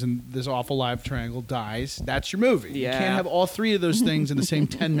is in this awful life triangle, dies, that's your movie. You Yeah. can't have all three of those things in the same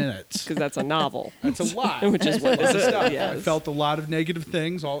 10 minutes. Because that's a novel. That's a lot. Which is what Lots it of is, stuff. yes. I felt a lot of negative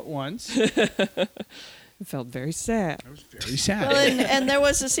things all at once. It felt very sad. I was very sad. Well, and there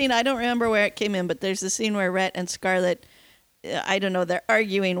was a scene, I don't remember where it came in, but there's a scene where Rhett and Scarlett, I don't know, they're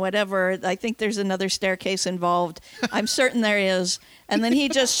arguing, whatever. I think there's another staircase involved. I'm certain there is. And then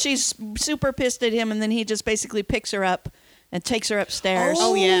she's super pissed at him, and then he just basically picks her up and takes her upstairs.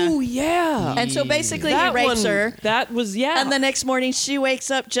 Oh, yeah. yeah. And so basically That he rapes one, her. That was, yeah. And the next morning she wakes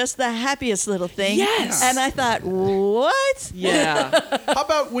up just the happiest little thing. Yes. And I thought, what? yeah. How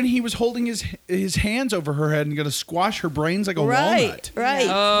about when he was holding his hands over her head and going to squash her brains like a Right, walnut? right.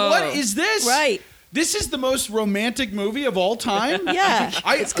 Oh. What is this? Right. This is the most romantic movie of all time? Yeah.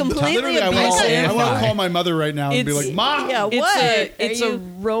 It's completely literally, I want abusive. to call my mother right now and be It's- like, Mom! Yeah, It's what? it's Are a you-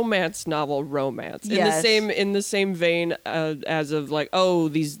 romance novel romance Yes. in the same vein as of like, oh,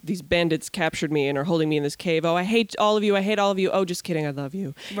 these bandits captured me and are holding me in this cave. Oh, I hate all of you. Oh, just kidding. I love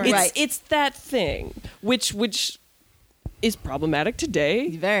you. Right. It's that thing which is problematic today.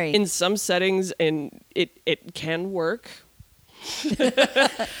 Very. In some settings, and it can work.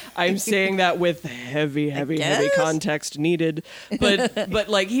 I'm saying that with heavy guess. context needed, but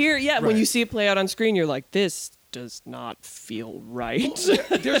like here, yeah, when Right. you see it play out on screen, you're like, this does not feel right.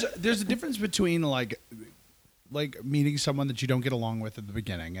 There's a difference between like meeting someone that you don't get along with at the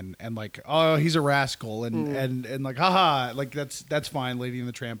beginning and like, oh, he's a rascal and like, haha, like that's fine, Lady and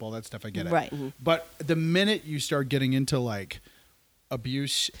the Tramp, all that stuff, I get it. Right. But the minute you start getting into like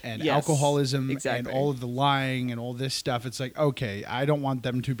abuse and Yes, alcoholism exactly. and all of the lying and all this stuff, it's like, okay, I don't want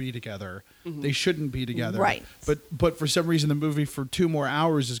them to be together. They shouldn't be together. Right. But for some reason the movie for 2 more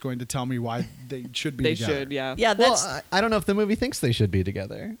hours is going to tell me why they should be They together. should, yeah. Yeah, Well, that's I don't know if the movie thinks they should be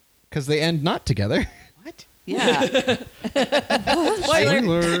together because they end not together. What? yeah.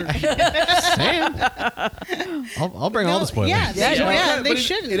 Spoiler. Sam. I'll bring all the spoilers. Yeah, But they it-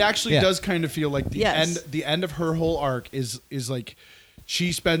 shouldn't. It actually Yeah. does kind of feel like the Yes. end of her whole arc is like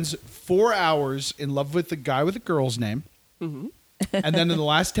she spends 4 hours in love with the guy with the girl's name. And then in the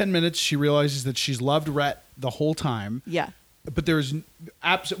last 10 minutes she realizes that she's loved Rhett the whole time. Yeah. but there's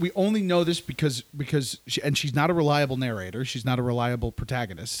we only know this because she's not a reliable narrator. She's not a reliable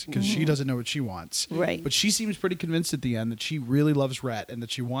protagonist because she doesn't know what she wants. Right. But she seems pretty convinced at the end that she really loves Rhett and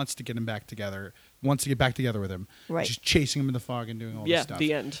that she wants to get back together with him. Right. She's chasing him in the fog and doing all this stuff.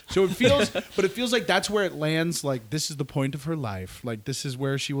 The end. So it feels like that's where it lands. Like this is the point of her life. Like this is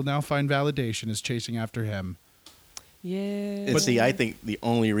where she will now find validation is chasing after him. Yeah. And see, I think the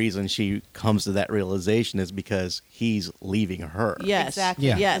only reason she comes to that realization is because he's leaving her. Yes. Exactly.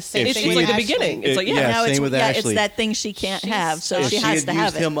 Yeah. Yes. Same It's thing like with the Ashley. beginning. It's like, Yeah, now same it's, with it's Ashley. that thing she can't She's have, so stuck. she If has she to had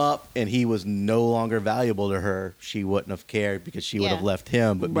have used it. him up and he was no longer valuable to her, she wouldn't have cared because she would have Yeah. left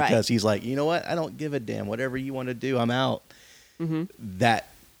him. But Right. because he's like, you know what? I don't give a damn. Whatever you want to do, I'm out. That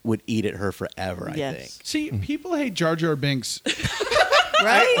would eat at her forever, I Yes. think. See, people hate Jar Jar Binks.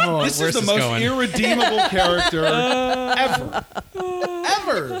 Right? Oh, This is where's the this most going? irredeemable character ever.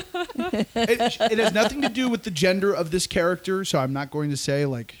 Ever. It has nothing to do with the gender of this character, so I'm not going to say,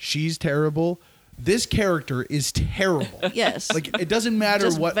 like, she's terrible. This character is terrible. Yes. Like, it doesn't matter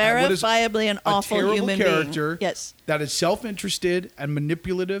Just what is verifiably an a awful terrible human character being. Yes. that is self-interested and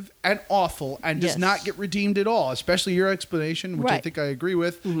manipulative and awful and does Yes. not get redeemed at all, especially your explanation, which I Right. think I agree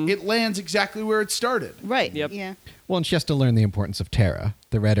with. It lands exactly where it started. Right. Yep. Yeah. Well, and she has to learn the importance of Terra,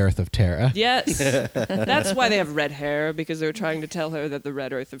 the red earth of Terra. Yes. That's why they have red hair, because they were trying to tell her that the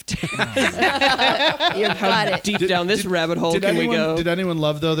red earth of Terra. You got it. Deep down this rabbit hole can we go? Did anyone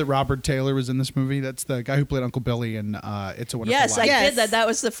love, though, that Robert Taylor was in this movie? That's the guy who played Uncle Billy in It's a Wonderful Yes, I Life. did that. That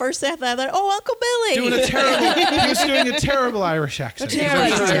was the first thing I thought, oh, Uncle Billy. Doing a terrible, he was doing a terrible Irish accent. Terrible,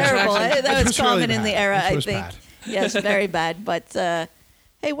 It was very- terrible. It That was was really common in bad. the era, It I was think. bad. Yes, very bad. But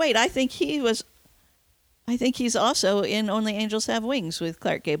hey, wait, I think he's also in Only Angels Have Wings with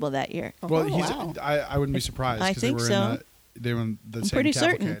Clark Gable that year. Well, Oh, wow. I wouldn't be surprised I because think they were so. they were in the I'm same pretty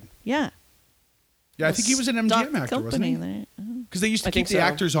cavalcade. certain. Yeah. Yeah, I think he was an Stock MGM actor, wasn't company he? there. Because they used to I keep think the so.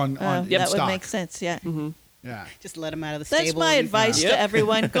 actors on in That stock. would make sense, yeah. Yeah. Just let him out of the That's stable. my and- advice Yep. to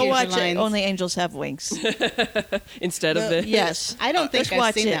everyone. Go Here's your watch it. lines. Only Angels Have Wings. Instead of the... Yes. I don't think Let's I've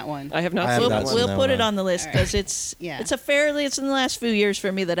watch seen it. that one. I have not I have seen not that seen one. We'll that put it one. on the list All because right. it's Yeah. it's in the last few years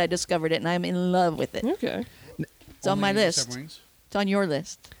for me that I discovered it, and I'm in love with it. Okay. It's on Only my Angels Have list. Wings? It's on your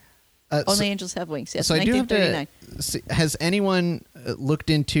list. Only Angels Have Wings. Yes, So I do have 1939. to. Has anyone looked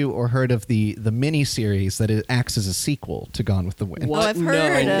into or heard of the mini series that it acts as a sequel to Gone with the Wind? What? Oh, I've No.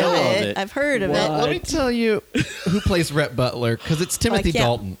 heard I know of of it. it. I've heard of What? it. Let me tell you who plays Rhett Butler because it's Timothy can't-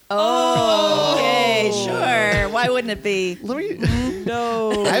 Dalton. Oh, okay, sure. Why wouldn't it be? Let me.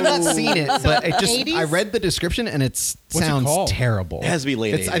 No. I've not seen it, but it just 80s? I read the description and it it sounds called? terrible. It has to be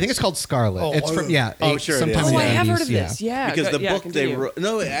late I think 80s. it's called Scarlet. Oh, it's from Oh, sure it sometime is. in Oh, the I have 80s, heard of yeah. this. Yeah. because the yeah, book they continue. wrote.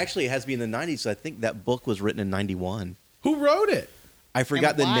 No, it actually has to be in the 90s. So I think that book was written in 91. Who wrote it? I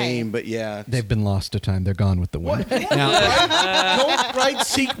forgot the why? name, but yeah. They've been lost to time. They're gone with the wind. Now, Don't write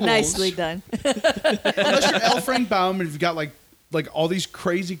sequels. Nicely done. Unless you're L. Frank Baum and you've got like all these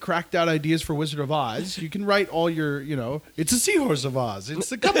crazy cracked out ideas for Wizard of Oz, you can write all your, it's a Seahorse of Oz, it's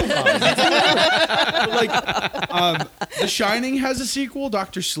the Cup of Oz. The Shining has a sequel,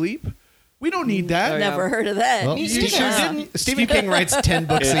 Doctor Sleep. We don't need that. Oh, yeah. Never heard of that. well, You sure didn't. Stephen King writes 10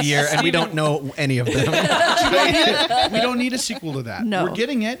 books a year, and we don't know any of them. We don't need a sequel to that. No. We're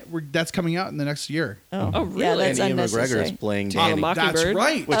getting it. That's coming out in the next year. Oh, really? Yeah, that's And Ian McGregor unnecessary. is playing Tom Danny. Mockingbird. That's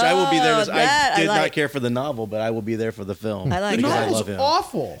right. Which I will be there. Oh, that I I did like. not care for the novel, but I will be there for the film. I like The because that. I novel's love him.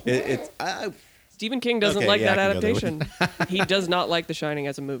 awful. Stephen King doesn't Okay, like yeah, that I can go there adaptation. He does not like The Shining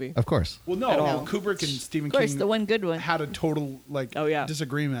as a movie. Of course. Well, no, all. Kubrick and Stephen Of course, King the one good one. had a total Oh, yeah.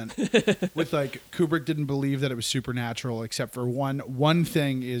 disagreement with Kubrick didn't believe that it was supernatural except for one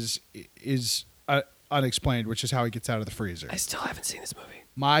thing is unexplained, which is how he gets out of the freezer. I still haven't seen this movie.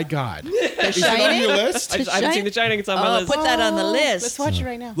 My God, is it on Shining? your list? I haven't seen The Shining. It's on my Oh, list. put that on the Let's list. watch it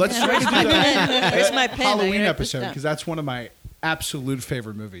right now. Let's try to do that Where's my pen? I Halloween gotta put episode that- because that's one of my absolute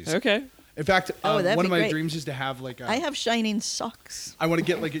favorite movies. Okay. In fact, Oh, that'd one be of my great. dreams is to have I have Shining socks. I want to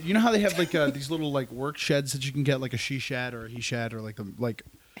get you know how they have these little work sheds that you can get like a she shed or a he shed or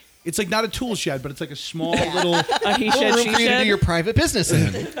it's not a tool shed, but it's like a small little. A he Little shed, room she for you to do shed. your private business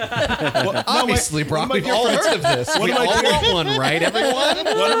in. Well, Obviously, Brock, we've all heard of this. One We of my all dear- want one, right, everyone?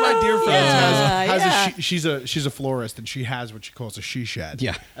 One of my dear friends Yeah, has yeah. she's a florist and she has what she calls a she shed.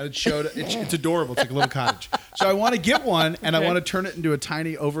 Yeah. and it's adorable. It's like a little cottage. So I want to get one and I want to turn it into a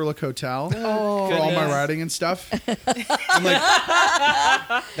tiny overlook hotel for all my Goodness. writing and stuff. I'm like,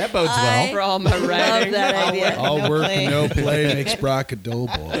 That bodes well. For all my Love writing. that idea. all work play. and no play makes Brock a dull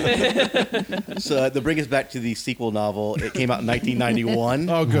boy. So to bring us back to the sequel novel, it came out in 1991.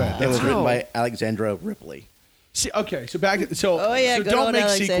 Oh, good. It was written Oh. by Alexandra Ripley. See, okay, so back. So, Oh, yeah, so good don't old make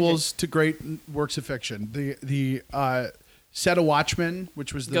Alexandra. sequels to great works of fiction. The Set a Watchman,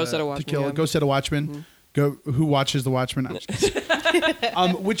 which was the Go Set a Watchman, to kill. yeah. Go Set a Watchman. Go. Who watches the Watchman? I'm just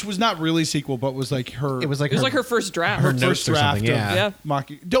kidding. Which was not really a sequel, but was like her. It was like It was like her first draft. her notes first or draft. something, yeah. Of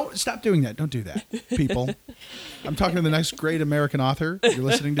mocking. Don't stop doing that. Don't do that, people. I'm talking to the next great American author. You're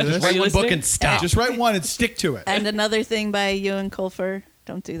listening to this. Are write you one book listening? and stop. Just write one and stick to it. And another thing by Ewan Colfer.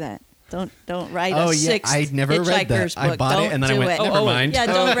 Don't do that. Don't write Oh, a yeah, sixth I never read that. Hitchhiker's I book. bought it Don't and then I do went, it. never Oh, mind. Yeah,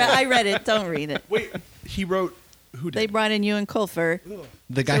 don't. I read it. Don't read it. Wait, he wrote. Who did? They brought in Ewan Colfer.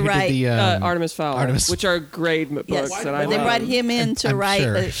 The guy to who write, did the Artemis Fowl, Artemis- which are great books Yes, that I they love. brought him in to I'm write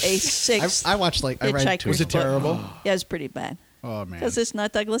sure. a sixth. I watched I read Hitchhiker's two. Was it book. terrible? Yeah, it's pretty bad. Oh man. Because it's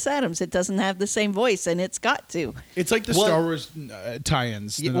not Douglas Adams. It doesn't have the same voice, and it's got to. It's like the Well- Star Wars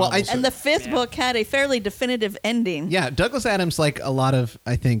tie-ins. the Yeah, well, novels. And the fifth book had a fairly definitive ending. Yeah, Douglas Adams, like a lot of,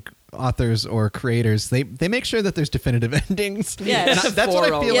 I think, authors or creators, they make sure that there's definitive endings. Yes. And that's what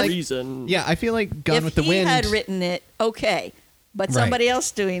For I feel a like. reason. Yeah, I feel like Gone If with the he Wind. had written it, okay. But Right. somebody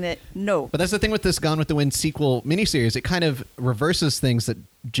else doing it, no. But that's the thing with this Gone with the Wind sequel miniseries. It kind of reverses things that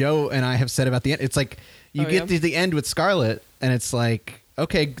Joe and I have said about the end. It's like you Oh, get yeah? to the end with Scarlet, and it's like,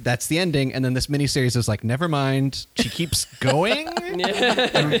 okay, that's the ending. And then this miniseries is like, never mind. She keeps going.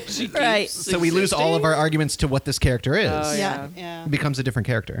 Right. So we lose all of our arguments to what this character is. Oh, Yeah. Yeah. It becomes a different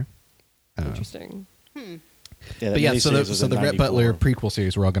character. Interesting. Yeah, But yeah, so miniseries was the in Rhett 94. Butler prequel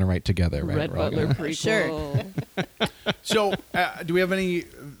series we're all going to write together, right? Red We're all Butler gonna- prequel. Sure. So, do we have any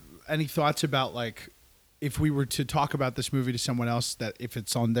thoughts about like if we were to talk about this movie to someone else that if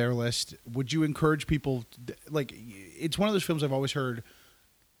it's on their list, would you encourage people like it's one of those films I've always heard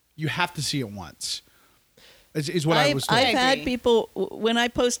you have to see it once. Is what I was told. I've I had agree. people when I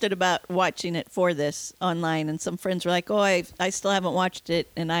posted about watching it for this online, and some friends were like, "Oh, I still haven't watched it,"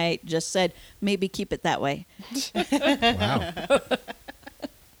 and I just said, "Maybe keep it that way." Wow.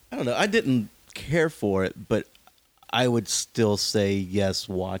 I don't know. I didn't care for it, but I would still say yes,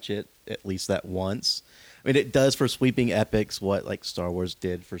 watch it at least that once. I mean, it does for sweeping epics what like Star Wars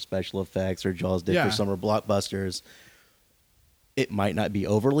did for special effects or Jaws did Yeah. for summer blockbusters. It might not be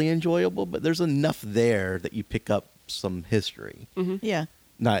overly enjoyable, but there's enough there that you pick up some history. Yeah.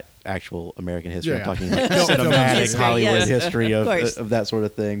 Not actual American history. Yeah, I'm talking yeah. like No, cinematic history, Hollywood yes. history Of course. of that sort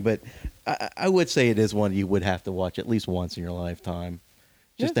of thing. But I would say it is one you would have to watch at least once in your lifetime,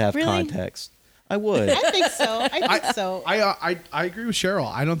 just to have Really? context. I would. I think so. I think so. I agree with Cheryl.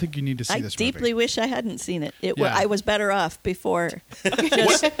 I don't think you need to see I this deeply movie. wish I hadn't seen it. Yeah. I was better off before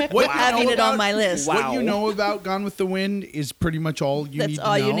just What you having know it on about- my list. What you know about Gone with the Wind is pretty much all you That's need to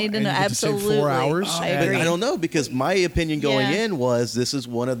all know. you need to and know. you get to save Absolutely. 4 hours. I and- But agree. I don't know because my opinion going Yeah. in was this is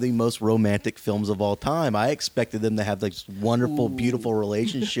one of the most romantic films of all time. I expected them to have this wonderful, beautiful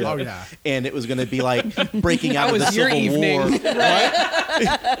relationship. Oh, yeah. And it was going to be like breaking out That of the was your Civil War. evening.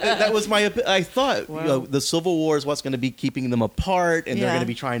 That was my. I thought Wow. you know, the Civil War is what's going to be keeping them apart, and they're Yeah. going to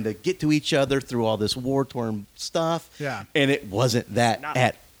be trying to get to each other through all this war-torn stuff. Yeah. And it wasn't that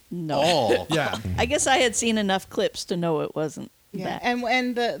at No. all. Yeah. I guess I had seen enough clips to know it wasn't Yeah, that.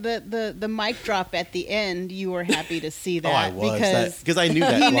 and the mic drop at the end, you were happy to see that Oh, I was because because I knew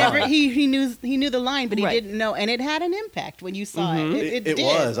that. he line. never he knew the line, but he Right. didn't know, and it had an impact when you saw it. It It did.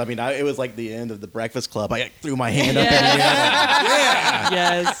 was. I mean, it was like the end of the Breakfast Club. I threw my hand up in the air.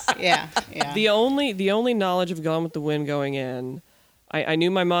 Yes. Yeah, yeah. The only knowledge of Gone with the Wind going in, I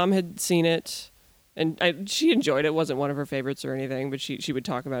knew my mom had seen it, and she enjoyed it. It wasn't one of her favorites or anything, but she would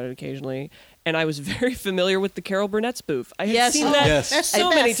talk about it occasionally. And I was very familiar with the Carol Burnett spoof. I had Yes. seen Oh, that yes. That's so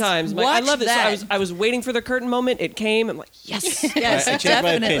the many best. times. I'm like, I Watch love it. that. So I was waiting for the curtain moment. It came. I'm like, yes. Yes, I changed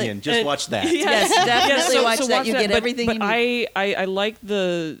definitely. my opinion. Just watch that. Yes, definitely so- watch so that. You get but, everything But you need. I like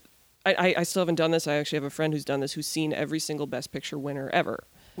the. I still haven't done this. I actually have a friend who's done this, who's seen every single Best Picture winner ever.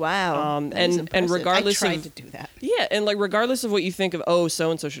 Wow. That is and impressive. regardless I tried of to do that. yeah, and like regardless of what you think of, oh, so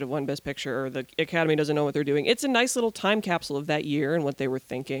and so should have won Best Picture, or the Academy doesn't know what they're doing. It's a nice little time capsule of that year and what they were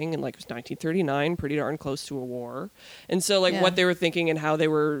thinking, and like it was 1939, pretty darn close to a war, and so like Yeah. what they were thinking and how they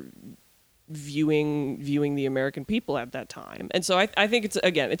were viewing the American people at that time. And so I think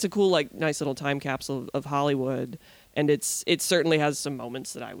it's a cool like nice little time capsule of Hollywood, and it certainly has some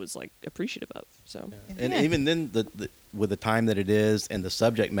moments that I was like appreciative of. So And Yeah. even then, with the time that it is and the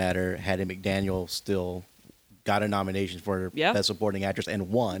subject matter, Hattie McDaniel still got a nomination for Yeah. Best Supporting Actress and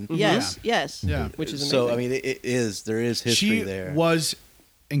won. Yes, yes. Yeah. which is amazing. So I mean, there is history She there. was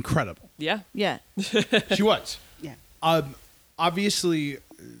incredible. yeah. Yeah. She was. Yeah. Obviously,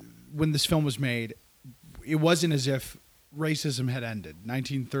 when this film was made, it wasn't as if racism had ended.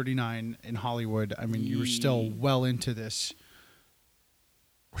 1939 in Hollywood. I mean, you were still well into this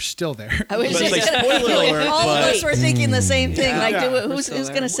we're still there. I was But just it's like, gonna, spoiler alert, all of but- us were thinking the same thing. Like, Yeah. We're who's still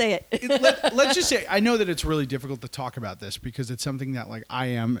going to there. say it? Let's just say, I know that it's really difficult to talk about this because it's something that, like,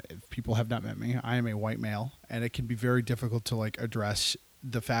 if people have not met me, I am a white male, and it can be very difficult to, like, address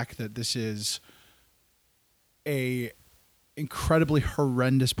the fact that this is a incredibly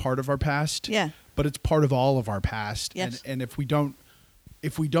horrendous part of our past. Yeah. But it's part of all of our past. Yes. And if we don't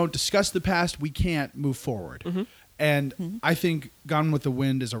discuss the past, we can't move forward. And I think Gone with the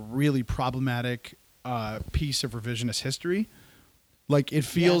Wind is a really problematic piece of revisionist history. Like, it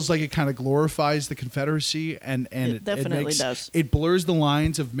feels like it kind of glorifies the Confederacy, and It definitely does. It blurs the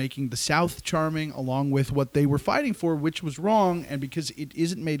lines of making the South charming along with what they were fighting for, which was wrong, and because it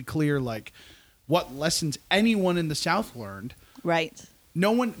isn't made clear, like, what lessons anyone in the South learned. Right.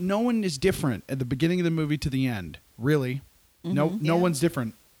 No one is different at the beginning of the movie to the end. Really, no Yeah. one's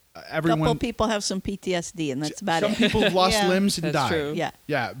different. A Everyone. couple people have some PTSD, and that's about Some it. people have lost Yeah. limbs and That's died. true. Yeah.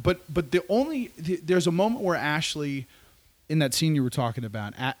 Yeah, but there's a moment where Ashley, in that scene you were talking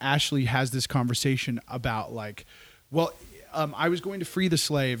about, Ashley has this conversation about, like, well, I was going to free the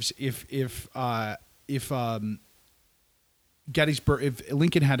slaves if Gettysburg, if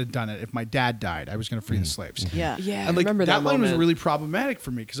Lincoln hadn't done it, if my dad died, I was going to free the slaves. Yeah. Yeah, And, I like, remember that line was moment. really problematic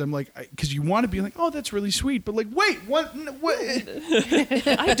for me because I'm like, because you want to be like, oh, that's really sweet, but, like, wait, what?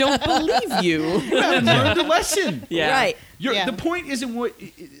 I don't believe you. You haven't learned a lesson. Yeah. Right. Yeah. The point isn't what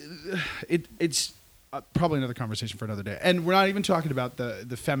it's probably another conversation for another day. And we're not even talking about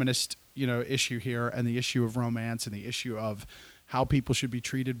the feminist, issue here, and the issue of romance, and the issue of how people should be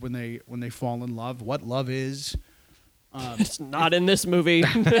treated when they fall in love, what love is. It's not in this movie. No,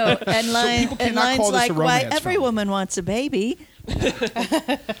 and, people and cannot lines call this like, a why romance every film." woman wants a baby.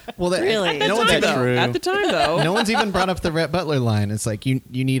 Well, Really? no one's That's even true. At the time, though. no one's even brought up the Rhett Butler line. It's like you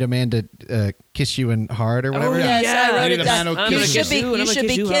need a man to kiss you in hard or whatever. Yes, Yeah. I I wrote need it a down. man who You kisses should be, you, and I'm you gonna should be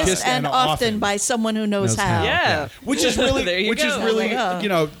kiss you kissed hard. and And often often. by someone who knows Knows how. Yeah. Which is really, There you go.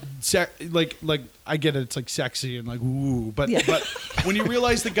 Yeah. like I get it. It's like sexy and like ooh, but Yeah. but when you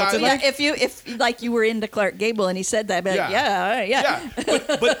realize the guy, Yeah, if like you were into Clark Gable and he said that, I'd be like, yeah, all right, yeah.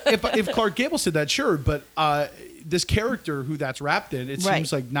 But if Clark Gable said that, sure. But this character who that's wrapped in, it Right.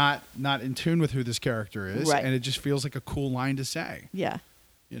 seems like not in tune with who this character is, Right. and it just feels like a cool line to say, Yeah.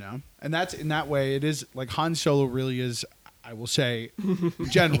 And that's in that way. It is like Han Solo really is. I will say, in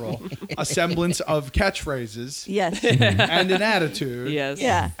general, a semblance of catchphrases Yes. and an attitude. Yes.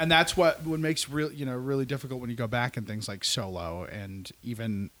 Yeah. And that's what makes really difficult when you go back and things like Solo and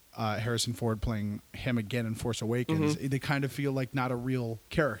even Harrison Ford playing him again in Force Awakens. They kind of feel like not a real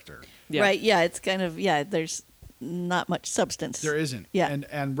character. Yeah. Right. Yeah. It's kind of, there's not much substance. There isn't. Yeah.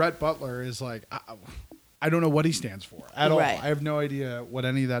 And Rhett Butler is like, I don't know what he stands for at all. Right. I have no idea what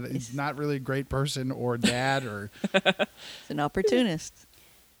any of that is. He's not really a great person or dad or. It's an opportunist.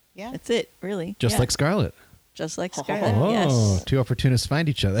 Yeah. That's it, really. Just Yeah. like Scarlett. Just like Scarlett. Oh, Yes. two opportunists find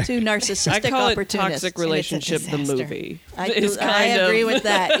each other. Two narcissistic I call it opportunists. Toxic Relationship, the disaster. movie. I It's agree of- with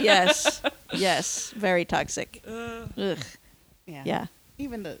that. Yes. Yes. Very toxic. Ugh. Yeah.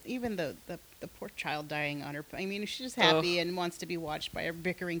 Even the poor child dying on her. I mean, she's just happy and wants to be watched by her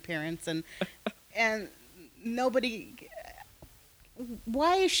bickering parents, and nobody.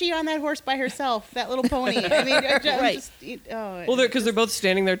 Why is she on that horse by herself? That little pony. I mean, Right. Well, because they're both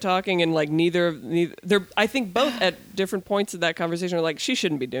standing there talking, and like neither. They're. I think both at different points of that conversation are like, she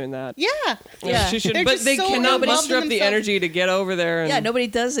shouldn't be doing that. Yeah. Yeah. She should. They're But just they so cannot involved muster in up the themselves. energy to get over there. And, Yeah. Nobody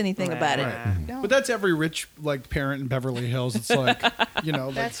does anything about it. Right. No. But that's every rich like parent in Beverly Hills. It's like,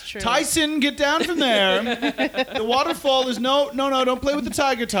 like, That's true. Tyson, get down from there. The waterfall is no, don't play with the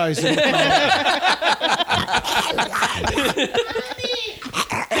tiger, Tyson.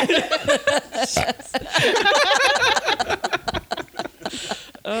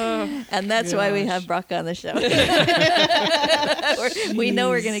 And that's why we have Brock on the show. We know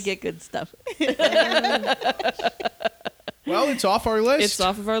we're going to get good stuff. Well, it's off our list. It's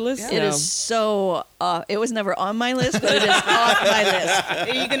off of our list. It now. is so off. It was never on my list, but it is off my list.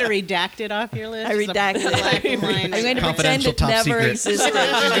 Are you going to redact it off your list? I redacted it. Black line. I'm going to pretend Confidential it top never secret. existed.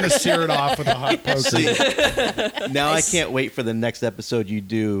 She's going to sear it off with a hot poker. Now I can't wait for the next episode you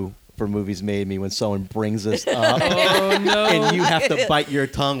do for Movies Made Me when someone brings us up Oh no. and you have to bite your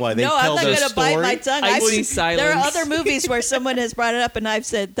tongue while they No, I'm tell not their going to story. bite my tongue. Icy There are silence. other movies where someone has brought it up and I've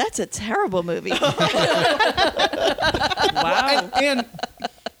said, that's a terrible movie. Wow. And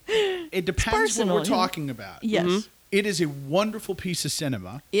it depends what personal, we're yeah. talking about. Yes, It is a wonderful piece of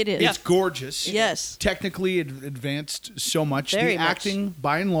cinema. it is. It's gorgeous. Yes. Technically, it advanced so much. Very the much. acting,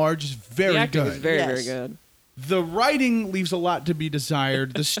 by and large, is very The acting good. is very, Yes. very good. The writing leaves a lot to be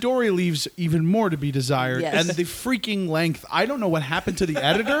desired. The story leaves even more to be desired. Yes. And the freaking length. I don't know what happened to the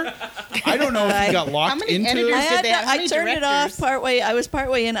editor. I don't know if he got How locked many into editors it. did they have? How I many turned it off directors? partway. I was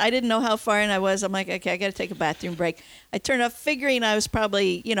partway in. I didn't know how far in I was. I'm like, okay, I got to take a bathroom break. I turned off, figuring I was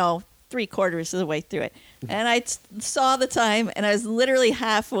probably, 3/4 of the way through it. And I saw the time, and I was literally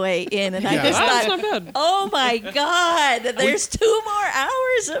halfway in, and I Yeah. just That's thought, not bad. oh my God, there's 2 more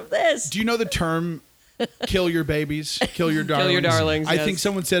hours of this. Do you know the term kill your babies, kill your darlings? Kill your darlings, I yes. think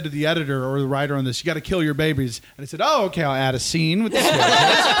someone said to the editor or the writer on this, you got to kill your babies. And I said, oh, okay, I'll add a scene with this.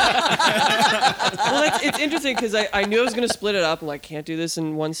 Well, it's interesting because I knew I was going to split it up. I'm like, can't do this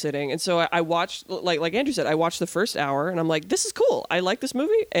in one sitting. And so I watched, like Andrew said, I watched the first hour, and I'm like, this is cool. I like this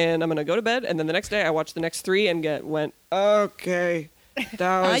movie, and I'm going to go to bed. And then the next day, I watched the next 3 and went, okay,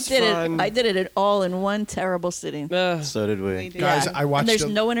 that was fun. I did it all in one terrible sitting. So did we. Guys, Yeah. I watched And there's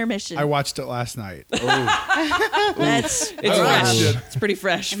it. no intermission. I watched it last night. That's It's I fresh. watched it. It's pretty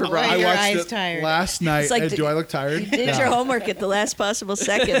fresh for Boy, Brian. I your watched eyes it tired. last night. It's like Do I look tired? You did No. your homework at the last possible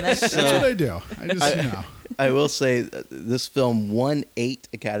second. That's That's what I do. I just, I will say this film won 8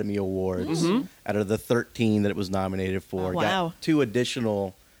 Academy Awards out of the 13 that it was nominated for. Oh, wow. Got 2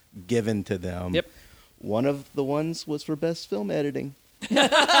 additional given to them. Yep. One of the ones was for best film editing. For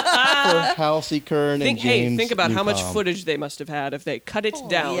Halsey Kern and James Think about how much Newcomb. footage they must have had if they cut it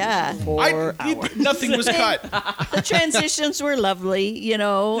down. yeah. For hours. nothing was cut. The transitions were lovely.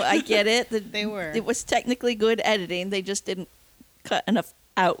 I get it. They were. It was technically good editing. They just didn't cut enough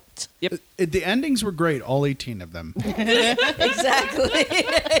out. The endings were great, all 18 of them. Exactly.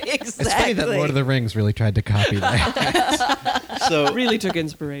 It's funny that Lord of the Rings really tried to copy that. So Really took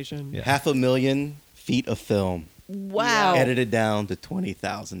inspiration. Yeah. 500,000 feet of film Wow. edited down to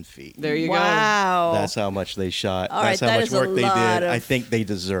 20,000 feet. There you Wow. That's how much they shot. All That's right, how that much is a work they lot did. of- I think they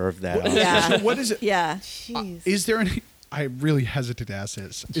deserve that. Yeah. So what is it? Yeah. Jeez. Is there any? I really hesitate to ask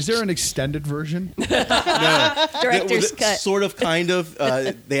this. Is there an extended version? Director's cut. Sort of, kind of.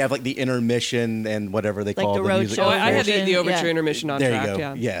 They have like the intermission and whatever they Like call the the road music. show Oh, I had version, the overture yeah. intermission on There track. you go.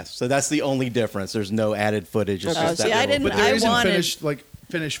 Yeah. Yes. So that's the only difference. There's no added footage. It's Okay. just Oh, see, that I little didn't- But bit. there I isn't wanted-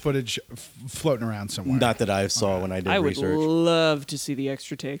 finished footage floating around somewhere. Not that I saw when I did I would research. love to see the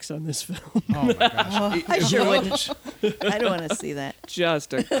extra takes on this film. Oh my gosh! I sure wouldn't. I don't want to see that.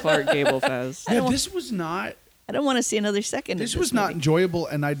 Just a Clark Gable fest. Yeah, this was not. I don't want to see another second. This of was not movie. enjoyable,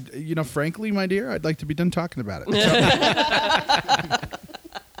 and frankly, my dear, I'd like to be done talking about it.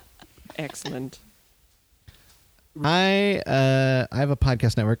 Excellent. I have a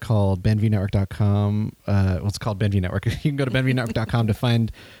podcast network called BenviewNetwork.com. It's called Benview Network. You can go to BenviewNetwork.com to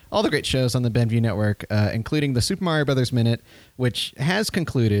find all the great shows on the Benview Network, including the Super Mario Brothers Minute, which has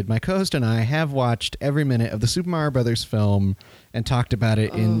concluded. My co-host and I have watched every minute of the Super Mario Brothers film and talked about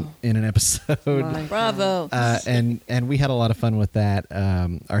it in an episode. My Bravo. And we had a lot of fun with that.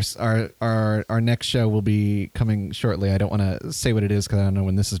 Our next show will be coming shortly. I don't want to say what it is because I don't know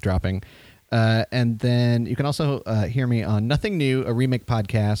when this is dropping. And then you can also hear me on Nothing New, a remake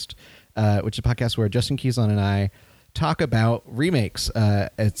podcast, which is a podcast where Justin Keyson and I talk about remakes.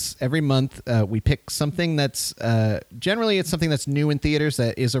 It's every month we pick something that's generally it's something that's new in theaters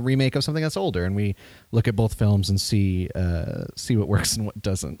that is a remake of something that's older, and we look at both films and see what works and what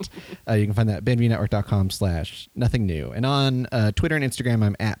doesn't. You can find that at BenviewNetwork.com/nothing new, and on Twitter and Instagram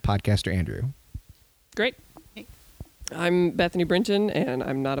I'm at Podcaster Andrew. Great. I'm Bethany Brinton, and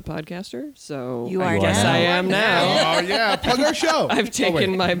I'm not a podcaster, so You I are guess now. I am now. Oh yeah, plug our show. I've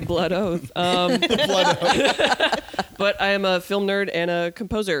taken my blood oath. But I am a film nerd and a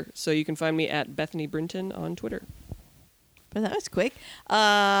composer, so you can find me at Bethany Brinton on Twitter. But that was quick.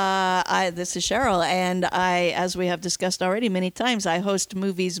 This is Cheryl, and as we have discussed already many times, I host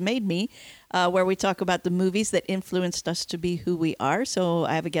Movies Made Me, where we talk about the movies that influenced us to be who we are. So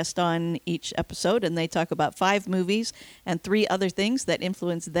I have a guest on each episode, and they talk about 5 movies and 3 other things that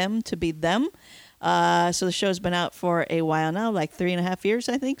influenced them to be them. So the show's been out for a while now, like 3.5 years,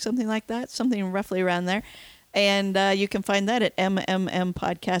 I think, something like that, something roughly around there. And you can find that at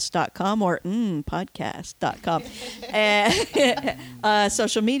mmmpodcast.com or podcast.com. And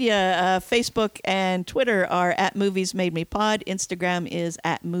social media, Facebook and Twitter are at Movies Made Me Pod. Instagram is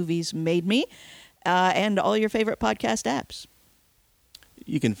at Movies Made Me. And all your favorite podcast apps.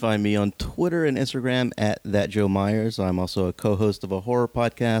 You can find me on Twitter and Instagram at That Joe Myers. I'm also a co-host of a horror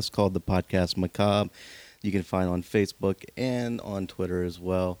podcast called The Podcast Macabre. You can find on Facebook and on Twitter as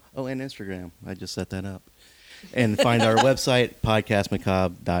well. Oh, and Instagram. I just set that up. And find our website,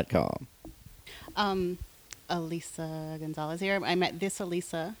 podcastmacabre.com. Elisa Gonzalez here. I'm at This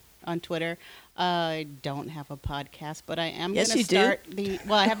Elisa on Twitter. I don't have a podcast, but I am Yes, going you to do.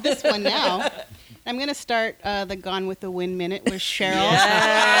 start I have this one now. I'm going to start the Gone with the Wind minute with Cheryl.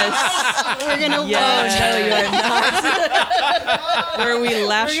 Yes. We're going to Yes. No, you are not. Where we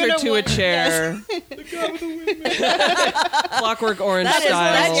lash We're her gonna to a watch- chair. Clockwork Orange That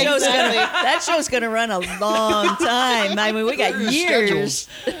style. show's gonna run a long time. I mean, we got years.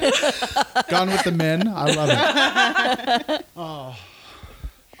 Gone with the Men. I love it.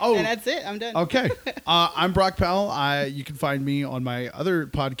 Oh. And that's it. I'm done. Okay. I'm Brock Powell. You can find me on my other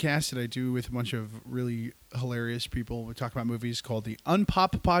podcast that I do with a bunch of really hilarious people. We talk about movies called the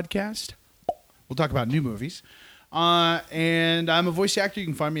Unpop Podcast. We'll talk about new movies. And I'm a voice actor. You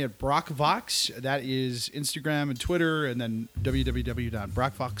can find me at BrockVox. That is Instagram and Twitter, and then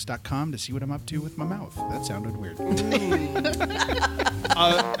www.brockvox.com to see what I'm up to with my mouth. That sounded weird.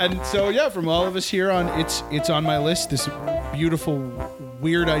 And so, yeah, from all of us here on It's on my list, this beautiful,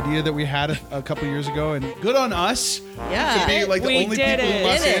 weird idea that we had a couple years ago, and good on us Yeah. to be like the We only did people in it.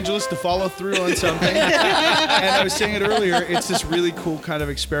 Los Did it. Angeles to follow through on something. And I was saying it earlier, it's this really cool kind of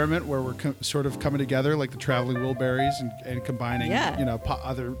experiment where we're sort of coming together like the Traveling Wilburys and combining, Yeah. you know,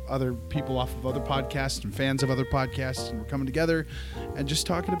 other people off of other podcasts and fans of other podcasts, and we're coming together and just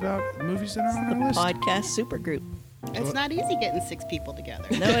talking about movies that are on our list. Podcast supergroup. It's not easy getting 6 people together.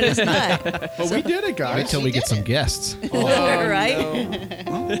 No, it is not. But we did it, guys. Wait till we get some guests. Oh, Right?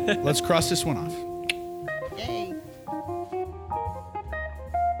 no. Well, let's cross this one off.